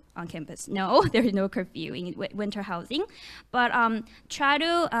KU on campus? No, there's no curfew in winter housing, but try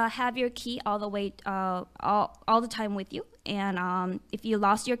to have your key all the way, all the time with you. And if you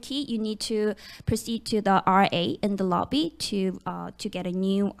lost your key, you need to proceed to the RA in the lobby to get a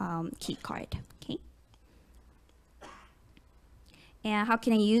new key card. Okay. And how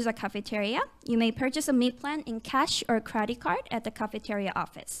can I use a cafeteria? You may purchase a meal plan in cash or credit card at the cafeteria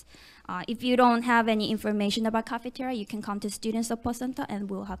office. If you don't have any information about cafeteria, you can come to Student Support Center and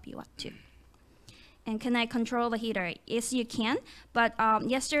we'll help you out too. And can I control the heater? Yes, you can. But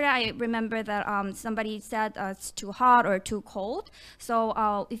yesterday, I remember that somebody said it's too hot or too cold.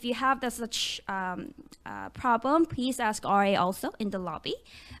 So if you have such problem, please ask RA also in the lobby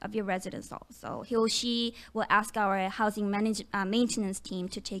of your residence hall. So he or she will ask our housing maintenance team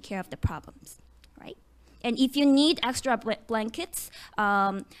to take care of the problems, right? And if you need extra blankets,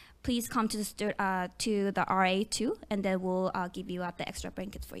 please come to the RA too, and then we'll give you out the extra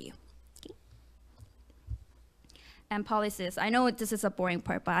blankets for you. And policies. I know this is a boring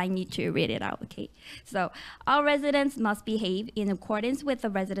part, but I need to read it out, okay? So, all residents must behave in accordance with the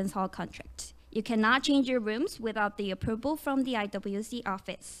residence hall contract. You cannot change your rooms without the approval from the IWC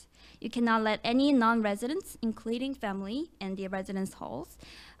office. You cannot let any non-residents, including family, in the residence halls.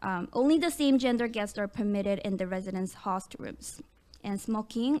 Only the same gender guests are permitted in the residence host rooms. And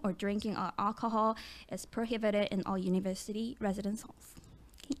smoking or drinking alcohol is prohibited in all university residence halls.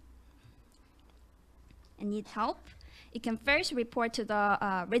 Okay. And need help? You can first report to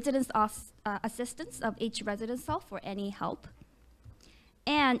the residence assistants of each residence hall for any help.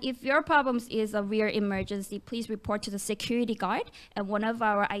 And if your problems is a real emergency, please report to the security guard, and one of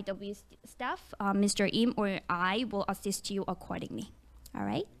our IW staff, Mr. Im or I, will assist you accordingly. All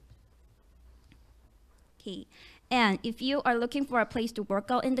right? Okay. And if you are looking for a place to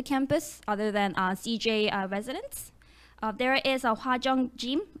work out in the campus other than CJ residents, there is a Hwajong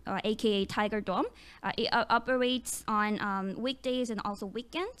Gym, aka Tiger Dome. It operates on weekdays and also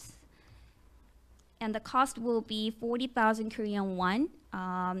weekends. And the cost will be 40,000 Korean won.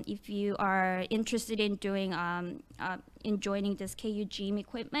 If you are interested in doing in joining this KU gym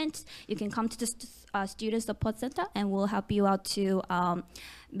equipment, you can come to the Student Support Center, and we'll help you out to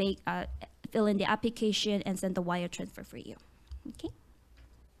fill in the application and send the wire transfer for you. Okay.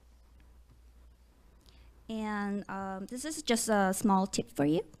 And this is just a small tip for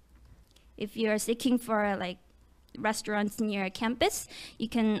you. If you're seeking for like restaurants near campus, you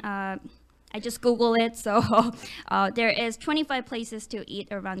can, I just Google it, so there is 25 places to eat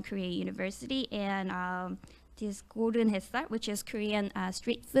around Korea University, and this Golden Hesar, which is Korean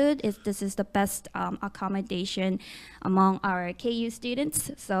street food, this is the best accommodation among our KU students.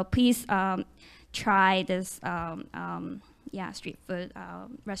 So please try this street food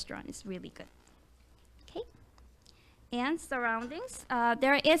restaurant. It's really good. Okay. And surroundings,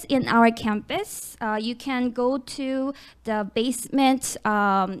 there is in our campus, you can go to the basement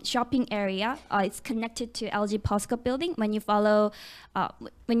shopping area. It's connected to LG POSCO building. When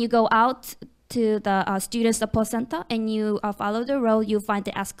you go out to the student support center and you follow the road, you'll find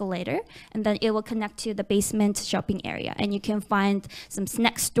the escalator, and then it will connect to the basement shopping area. And you can find some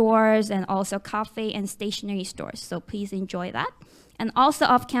snack stores and also cafe and stationery stores. So please enjoy that. And also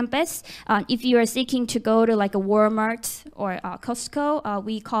off campus, if you are seeking to go to like a Walmart or Costco,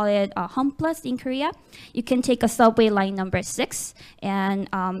 we call it Home Plus in Korea. You can take a subway line number 6, and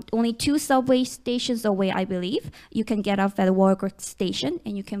only 2 subway stations away, I believe. You can get off at the Walmart station,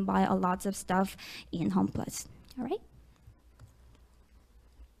 and you can buy a lot of stuff in Home Plus. All right.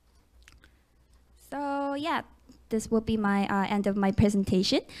 So yeah. This will be my end of my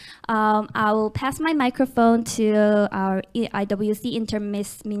presentation. I will pass my microphone to our IWC intern,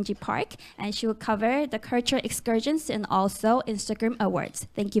 Miss Minji Park, and she will cover the cultural excursions and also Instagram awards.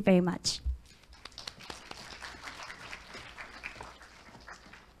 Thank you very much.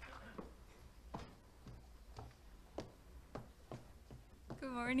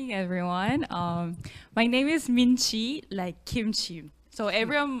 Good morning, everyone. My name is Minchi, like kimchi. So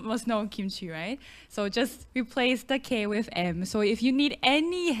everyone must know kimchi, right? So just replace the K with M. So if you need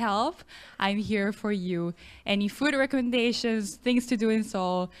any help, I'm here for you. Any food recommendations, things to do in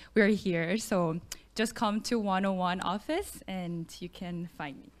Seoul, we're here. So just come to 101 office and you can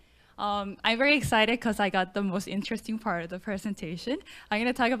find me. I'm very excited because I got the most interesting part of the presentation. I'm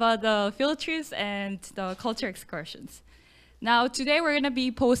going to talk about the field trips and the culture excursions. Now today we're going to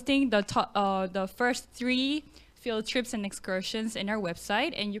be posting the first 3 field trips and excursions in our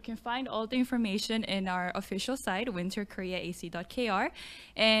website, and you can find all the information in our official site, winterkoreaac.kr.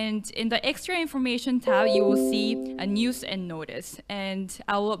 And in the extra information tab, you will see a news and notice. And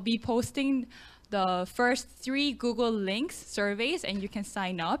I will be posting the first 3 Google links surveys, and you can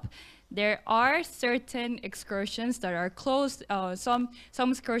sign up. There are certain excursions that are closed. Some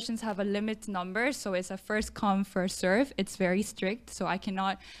excursions have a limit number, so it's a first come, first serve. It's very strict, so I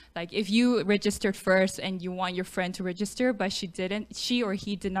cannot, like if you registered first and you want your friend to register, but she or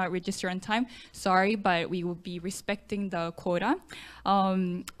he did not register on time, sorry, but we will be respecting the quota.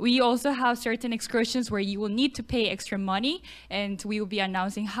 We also have certain excursions where you will need to pay extra money, and we will be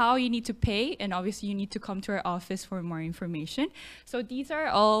announcing how you need to pay, and obviously you need to come to our office for more information. So these are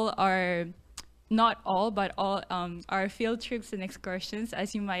all not all, but all our field trips and excursions,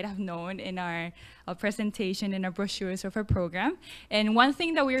 as you might have known in our presentation in our brochures of our program. And one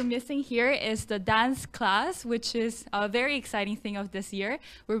thing that we're missing here is the dance class, which is a very exciting thing of this year.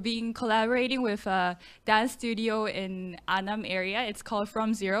 We're collaborating with a dance studio in Annam area. It's called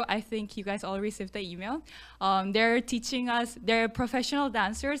From Zero. I think you guys all received the email. They're teaching us, they're professional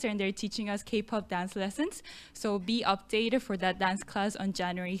dancers, and they're teaching us K-pop dance lessons. So be updated for that dance class on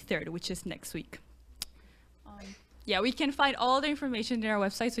January 3rd, which is next week. Yeah, we can find all the information in our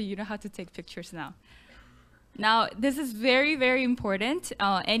website, so you don't have to take pictures now. Now, this is very, very important.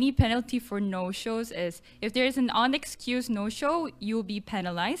 Any penalty for no-shows is, if there is an unexcused no-show, you will be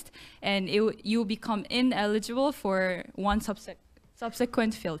penalized, and you will become ineligible for one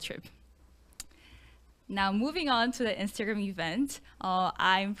subsequent field trip. Now, moving on to the Instagram event,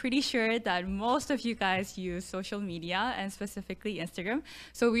 I'm pretty sure that most of you guys use social media, and specifically Instagram.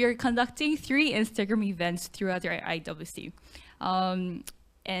 So we are conducting 3 Instagram events throughout our IWC.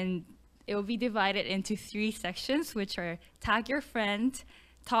 And it will be divided into 3 sections, which are Tag Your Friend,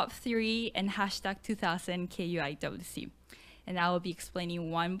 Top 3, and Hashtag 2000 KUIWC. And I will be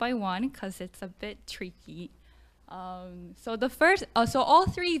explaining one by one because it's a bit tricky. So all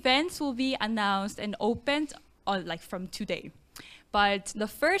 3 events will be announced and opened from today. But the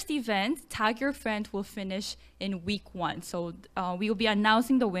first event, Tag Your Friend, will finish in week 1. So we will be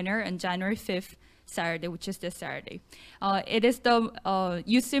announcing the winner on January 5th Saturday, which is this Saturday. It is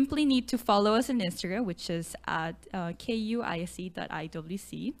you simply need to follow us on Instagram, which is at kuisc.iwc.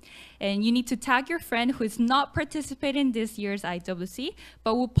 And you need to tag your friend who is not participating in this year's IWC,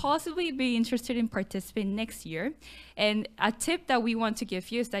 but will possibly be interested in participating next year. And a tip that we want to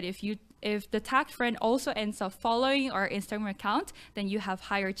give you is that if the tagged friend also ends up following our Instagram account, then you have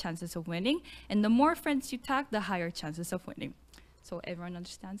higher chances of winning. And the more friends you tag, the higher chances of winning. So everyone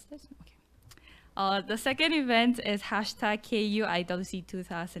understands this? Okay. The second event is hashtag KUIWC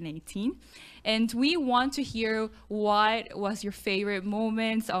 2018. And we want to hear what was your favorite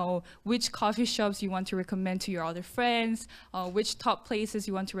moments, which coffee shops you want to recommend to your other friends, which top places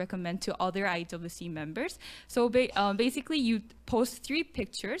you want to recommend to other IWC members. So basically you post 3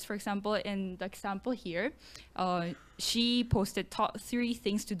 pictures. For example, in the example here, she posted top 3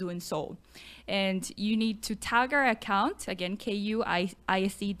 things to do in Seoul. And you need to tag our account, again, kuisc.iwc,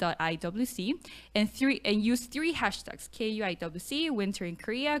 and use 3 hashtags, KUIWC, Winter in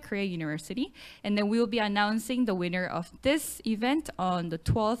Korea, Korea University. And then we'll be announcing the winner of this event on the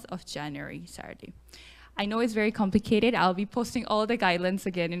 12th of January, Saturday. I know it's very complicated. I'll be posting all the guidelines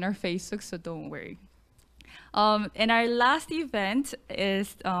again in our Facebook, so don't worry. And our last event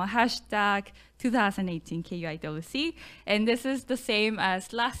is hashtag 2018 KUIWC. And this is the same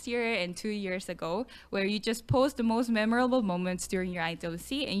as last year and 2 years ago, where you just post the most memorable moments during your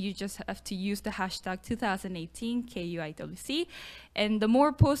IWC, and you just have to use the hashtag 2018 KUIWC. And the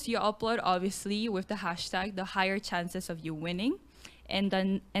more posts you upload, obviously, with the hashtag, the higher chances of you winning. And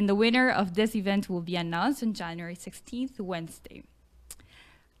the winner of this event will be announced on January 16th, Wednesday.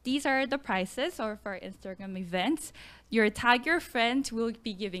 These are the prices for our Instagram events. Your tag your friend will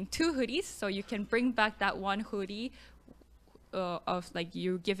be giving 2 hoodies, so you can bring back that 1 hoodie of like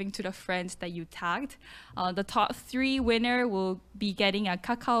you giving to the friends that you tagged. The top 3 winner will be getting a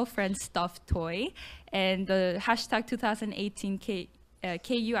Kakao Friend stuffed toy, and the hashtag 2018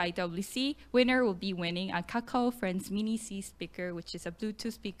 KUIWC winner will be winning a Kakao Friends Mini C speaker, which is a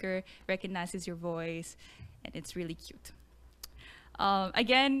Bluetooth speaker, recognizes your voice, and it's really cute.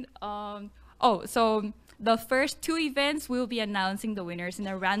 So the first 2 events, we'll be announcing the winners in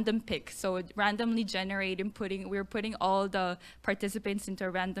a random pick. So randomly generated, we're putting all the participants into a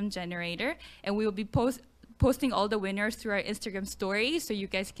random generator, and we will be posting all the winners through our Instagram story, so you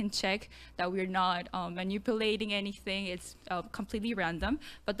guys can check that we're not manipulating anything. It's completely random.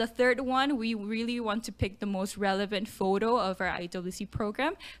 But the third one, we really want to pick the most relevant photo of our IWC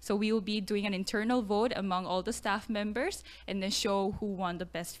program. So we will be doing an internal vote among all the staff members and then show who won the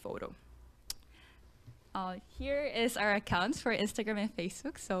best photo. Here is our accounts for Instagram and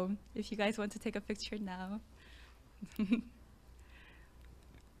Facebook. So if you guys want to take a picture now.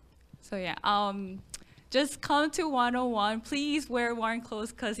 So yeah. Just come to 101. Please wear warm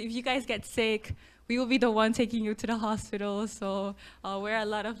clothes, because if you guys get sick, we will be the one taking you to the hospital. So wear a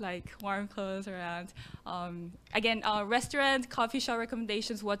lot of warm clothes around. Again, restaurant, coffee shop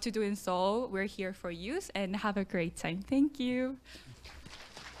recommendations, what to do in Seoul. We're here for you, and have a great time. Thank you.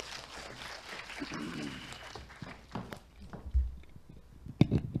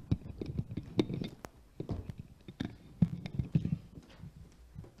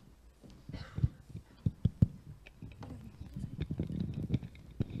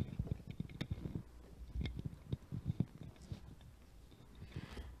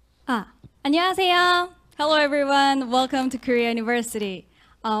 안녕하세요. Hello everyone. Welcome to Korea University.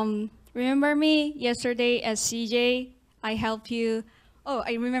 Remember me yesterday at CJ? I helped you. Oh,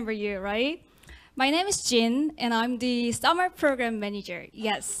 I remember you, right? My name is Jin, and I'm the summer program manager.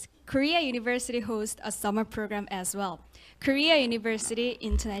 Yes, Korea University hosts a summer program as well. Korea University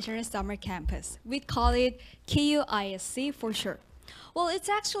International Summer Campus. We call it KUISC for short. Well, it's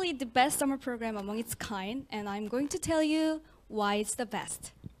actually the best summer program among its kind, and I'm going to tell you why it's the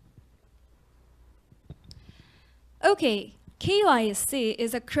best. Okay, KUISC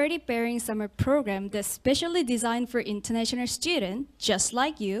is a credit-bearing summer program that's specially designed for international students, just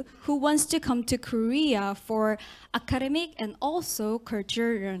like you, who wants to come to Korea for academic and also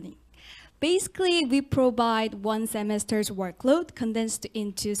cultural learning. Basically, we provide 1 semester's workload condensed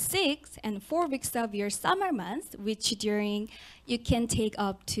into 6 and 4 weeks of your summer months, which during you can take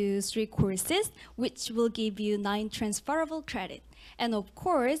up to 3 courses, which will give you 9 transferable credit. And of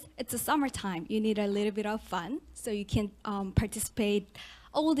course, it's a summertime. You need a little bit of fun, so you can participate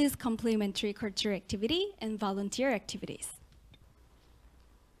all these complementary cultural activity and volunteer activities.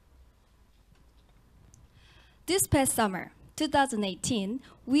 This past summer, 2018,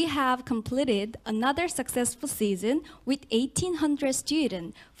 we have completed another successful season with 1,800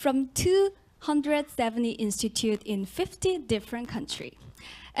 students from 270 institutes in 50 different countries.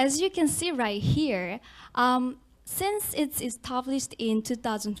 As you can see right here, since it's established in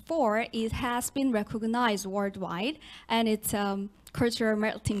 2004, it has been recognized worldwide, and it's a cultural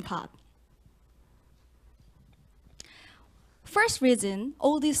melting pot. First reason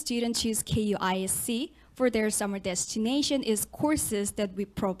all these students choose KUISC for their summer destination is courses that we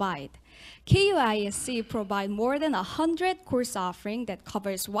provide. KUISC provide more than 100 course offering that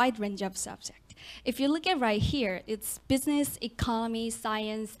covers wide range of subjects. If you look at right here, it's business, economy,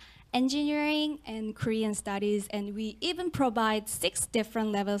 science, engineering, and Korean studies, and we even provide 6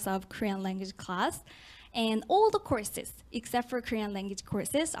 different levels of Korean language class. And all the courses, except for Korean language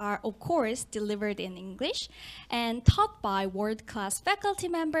courses, are of course delivered in English and taught by world-class faculty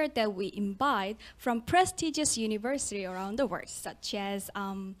members that we invite from prestigious universities around the world, such as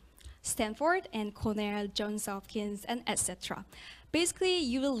Stanford and Cornell, Johns Hopkins, and etc. Basically,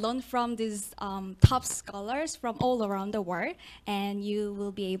 you will learn from these top scholars from all around the world, and you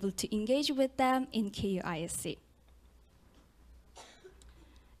will be able to engage with them in KUISC.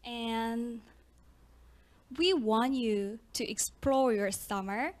 And we want you to explore your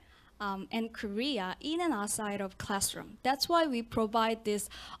summer and Korea in and outside of classroom. That's why we provide this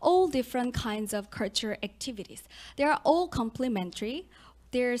all different kinds of cultural activities. They are all complementary.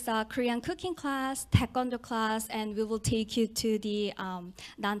 There's a Korean cooking class, taekwondo class, and we will take you to the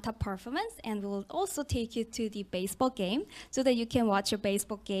Nanta performance, and we will also take you to the baseball game so that you can watch a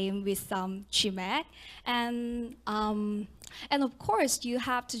baseball game with some chimek. And of course, you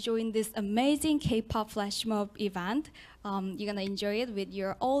have to join this amazing K-pop flash mob event. You're gonna enjoy it with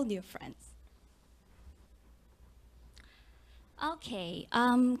your all new friends. Okay,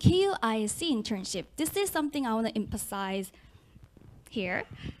 KUISC internship. This is something I wanna emphasize here.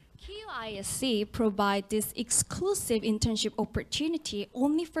 KUISC provides this exclusive internship opportunity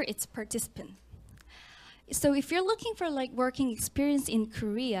only for its participants. So if you're looking for like working experience in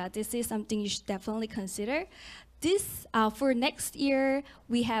Korea, this is something you should definitely consider. This, for next year,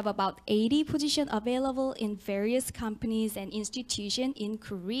 we have about 80 positions available in various companies and institutions in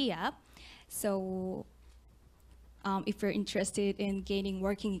Korea. So if you're interested in gaining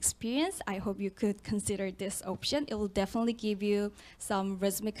working experience, I hope you could consider this option. It will definitely give you some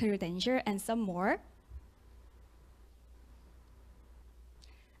resume credential and some more.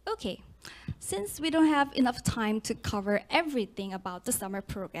 Okay. Since we don't have enough time to cover everything about the summer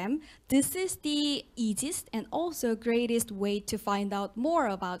program, this is the easiest and also greatest way to find out more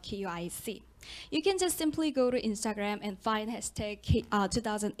about KUISC. You can just simply go to Instagram and find hashtag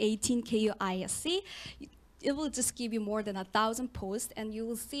 2018 KUISC. It will just give you more than 1,000 posts, and you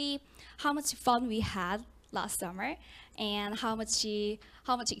will see how much fun we had last summer and how much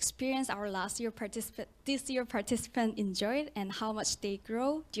experience our this year participant enjoyed, and how much they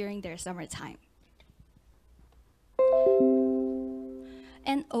grow during their summertime.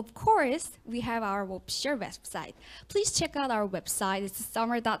 And of course, we have our official website. Please check out our website. It's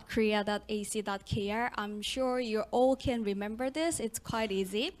summer.korea.ac.kr. I'm sure you all can remember this. It's quite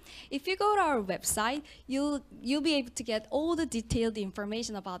easy. If you go to our website, you'll be able to get all the detailed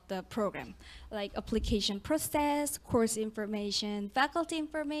information about the program, like application process, course information, faculty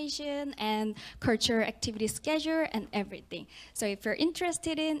information, and cultural activity schedule, and everything. So if you're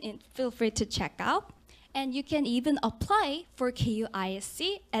interested in it, feel free to check out. And you can even apply for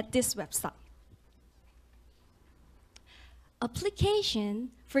KUISC at this website.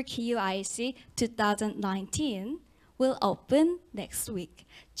 Application for KUISC 2019 will open next week,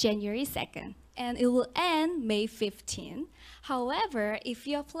 January 2nd, and it will end May 15. However, if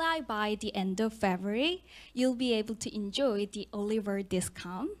you apply by the end of February, you'll be able to enjoy the early bird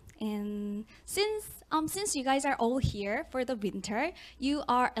discount. And since you guys are all here for the winter, you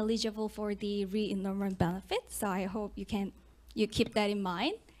are eligible for the re-enrollment benefit. So I hope you keep that in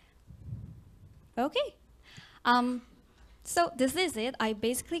mind. Okay. So this is it. I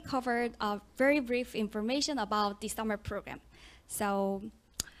basically covered very brief information about the summer program. So,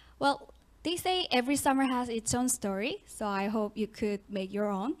 well, they say every summer has its own story. So I hope you could make your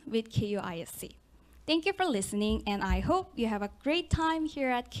own with KUISC. Thank you for listening, and I hope you have a great time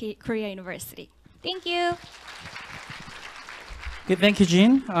here at Korea University. Thank you. Okay, thank you,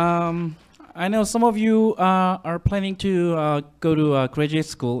 Jean. I know some of you are planning to go to graduate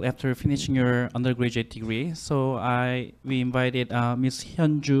school after finishing your undergraduate degree. So we invited Ms.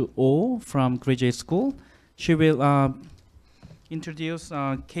 Hyunju Oh from graduate school. She will introduce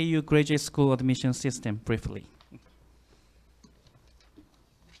KU graduate school admission system briefly.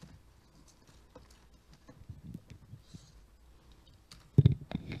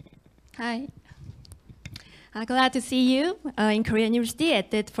 Hi. Glad to see you in Korea University at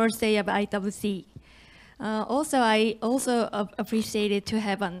the first day of IWC. Also, I also appreciated to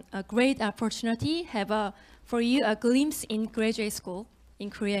have a great opportunity, for you a glimpse in graduate school in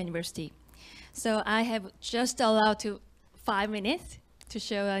Korea University. So I have just allowed to 5 minutes to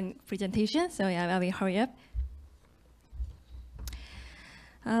show a presentation. So yeah, I will hurry up.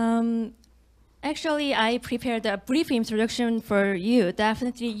 Actually, I prepared a brief introduction for you.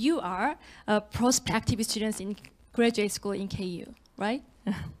 Definitely, you are prospective students in graduate school in KU, right?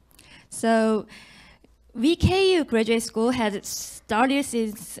 So, VKU Graduate School has started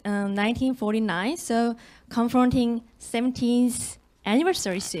since 1949, so confronting 17th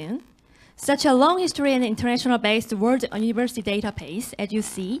anniversary soon. Such a long history and international-based world university database, as you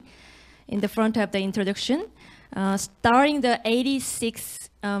see in the front of the introduction, starring the 86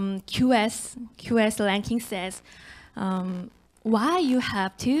 QS ranking says why you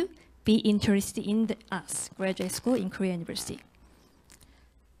have to be interested in us, graduate school in Korea University.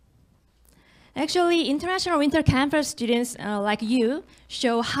 Actually, international winter campus students like you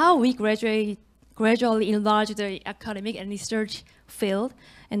show how we gradually enlarge the academic and research field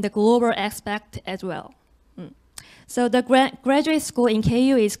and the global aspect as well. So the graduate school in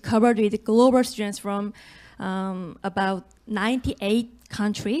KU is covered with global students from about 98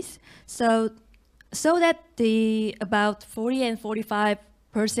 countries. So that the about 40 and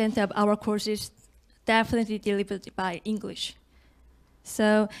 45% of our courses definitely delivered by English.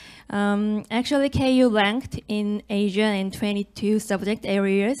 So actually KU ranked in Asia in 22 subject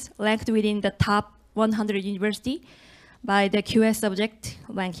areas, ranked within the top 100 university by the QS subject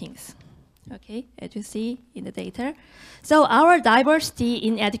rankings. Okay, as you see in the data. So our diversity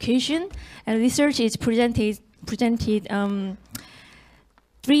in education and research is presented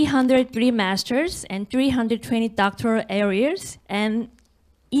 303 masters and 320 doctoral areas and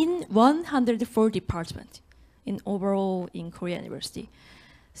in 104 departments in overall in Korea University.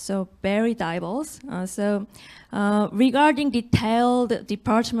 So very diverse. Regarding detailed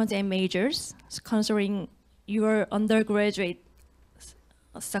departments and majors, considering your undergraduate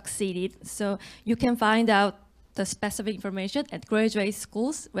succeeded, so you can find out the specific information at graduate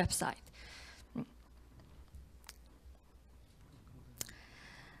school's website.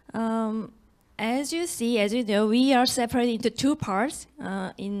 As you know, we are separated into two parts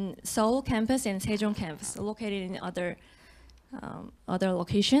in Seoul campus and Sejong campus, located in other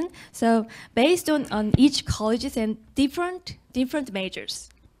location. So based on each colleges and different majors,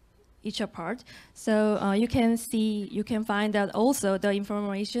 each apart. So you can find out also the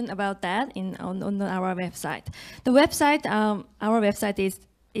information about that on our website. The website, our website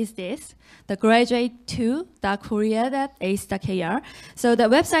is this, the graduate2.korea.ace.kr. So the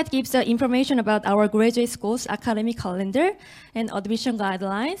website gives the information about our graduate school's academic calendar and admission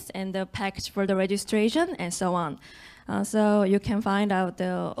guidelines and the package for the registration and so on. So you can find out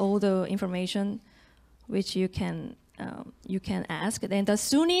all the information which you can ask. Then the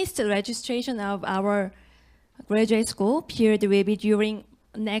soonest registration of our graduate school period will be during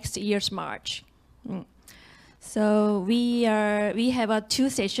next year's March. So we have 2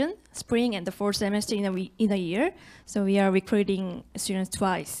 sessions, spring and the 4th semester in a year. So we are recruiting students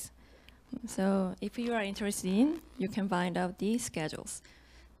twice. So if you are interested in, you can find out the schedules.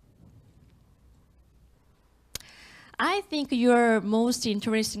 I think your most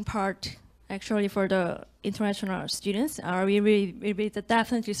interesting part, actually, for the international students will be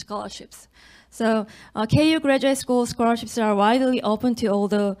definitely scholarships. So KU Graduate School scholarships are widely open to all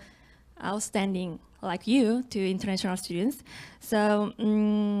the outstanding, like you, to international students. So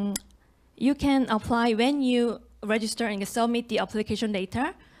you can apply when you register and submit the application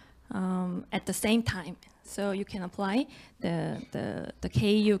data at the same time. So you can apply the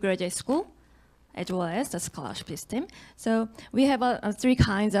KU Graduate School as well as the scholarship system. So we have 3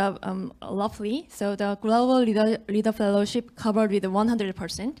 kinds of roughly. So the Global Leader Fellowship covered with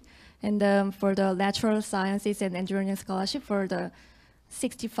 100%, and for the Natural Sciences and Engineering Scholarship for the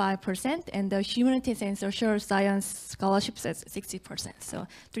 65%, and the Humanities and Social Science scholarships at 60%. So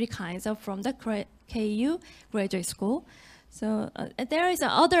 3 kinds of from the KU Graduate School. So there is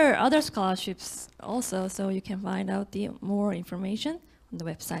other scholarships also, so you can find out the more information on the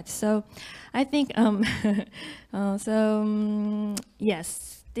website. So I think,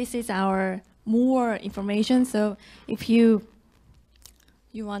 yes, this is our more information. So if you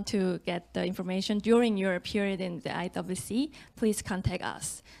want to get the information during your period in the IWC, please contact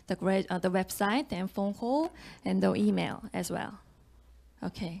us, the website and phone call and the email as well.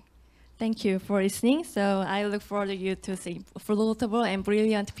 Okay, thank you for listening. So I look forward to you to see a fruitful and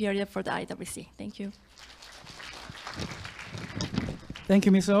brilliant period for the IWC. Thank you. Thank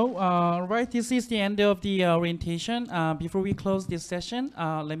you, Ms. O. Right, this is the end of the orientation. Before we close this session,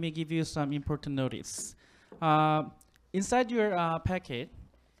 let me give you some important notice. Inside your packet,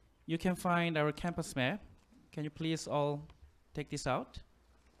 you can find our campus map. Can you please all take this out?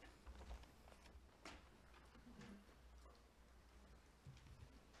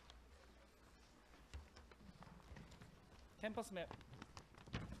 Campus map.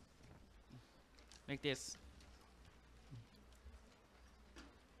 Like this.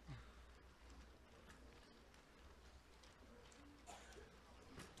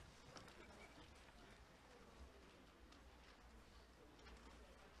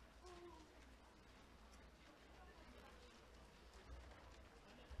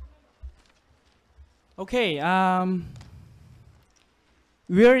 Okay,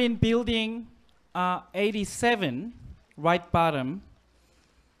 we're in building 87, right bottom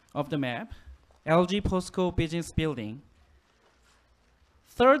of the map, LG Postcode Business Building.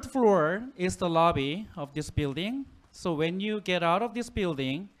 Third floor is the lobby of this building. So when you get out of this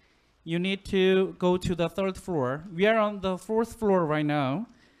building, you need to go to the third floor. We are on the fourth floor right now,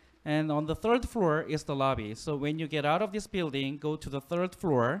 and on the third floor is the lobby. So when you get out of this building, go to the third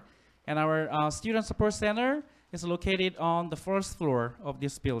floor. And our Student Support Center is located on the first floor of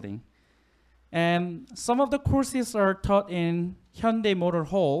this building. And some of the courses are taught in Hyundai Motor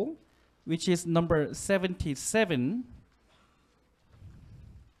Hall, which is number 77.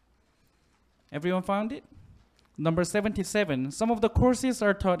 Everyone found it? Number 77. Some of the courses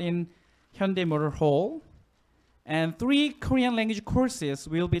are taught in Hyundai Motor Hall. And 3 Korean language courses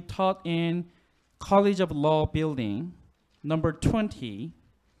will be taught in College of Law building, number 20.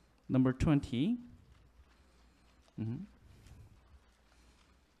 Number 20.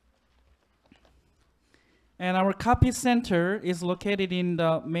 And our copy center is located in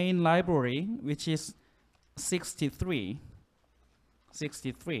the main library, which is 63.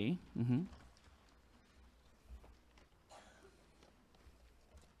 63.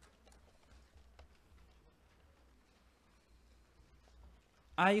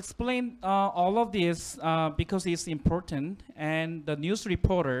 I explained all of this because it's important, and the news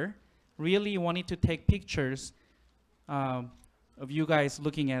reporter really wanted to take pictures of you guys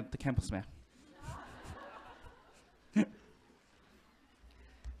looking at the campus map.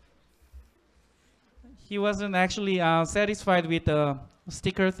 He wasn't actually satisfied with the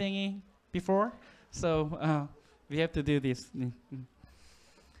sticker thingy before, so we have to do this.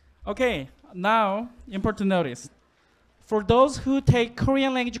 Okay, now important notice. For those who take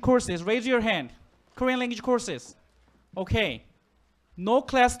Korean language courses, raise your hand. Korean language courses. Okay, no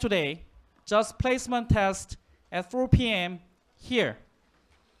class today, just placement test at 4 p.m. here.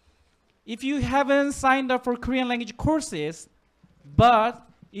 If you haven't signed up for Korean language courses, but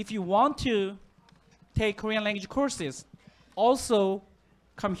if you want to take Korean language courses, also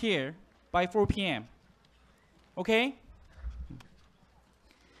come here by 4 p.m. Okay?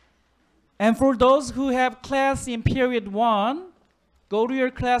 And for those who have class in period 1, go to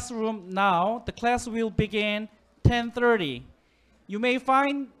your classroom now. The class will begin 10:30. You may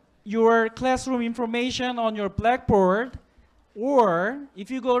find your classroom information on your blackboard, or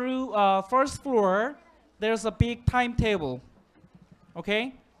if you go to first floor, there's a big timetable.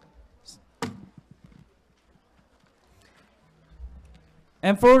 Okay?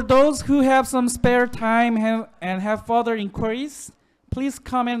 And for those who have some spare time and have further inquiries, please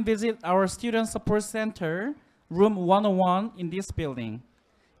come and visit our Student Support Center, room 101 in this building.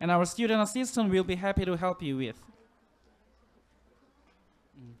 And our student assistant will be happy to help you with.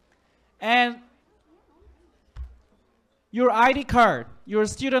 And your ID card, your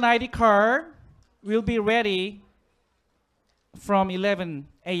student ID card will be ready from 11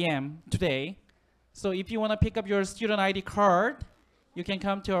 a.m. today. So if you want to pick up your student ID card, you can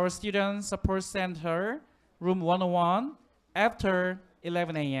come to our Student Support Center, room 101, after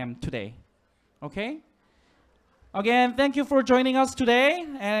 11 a.m. today. Okay? Again, thank you for joining us today,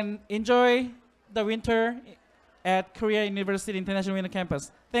 and enjoy the winter at Korea University International Winter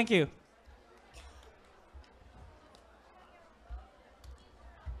Campus. Thank you.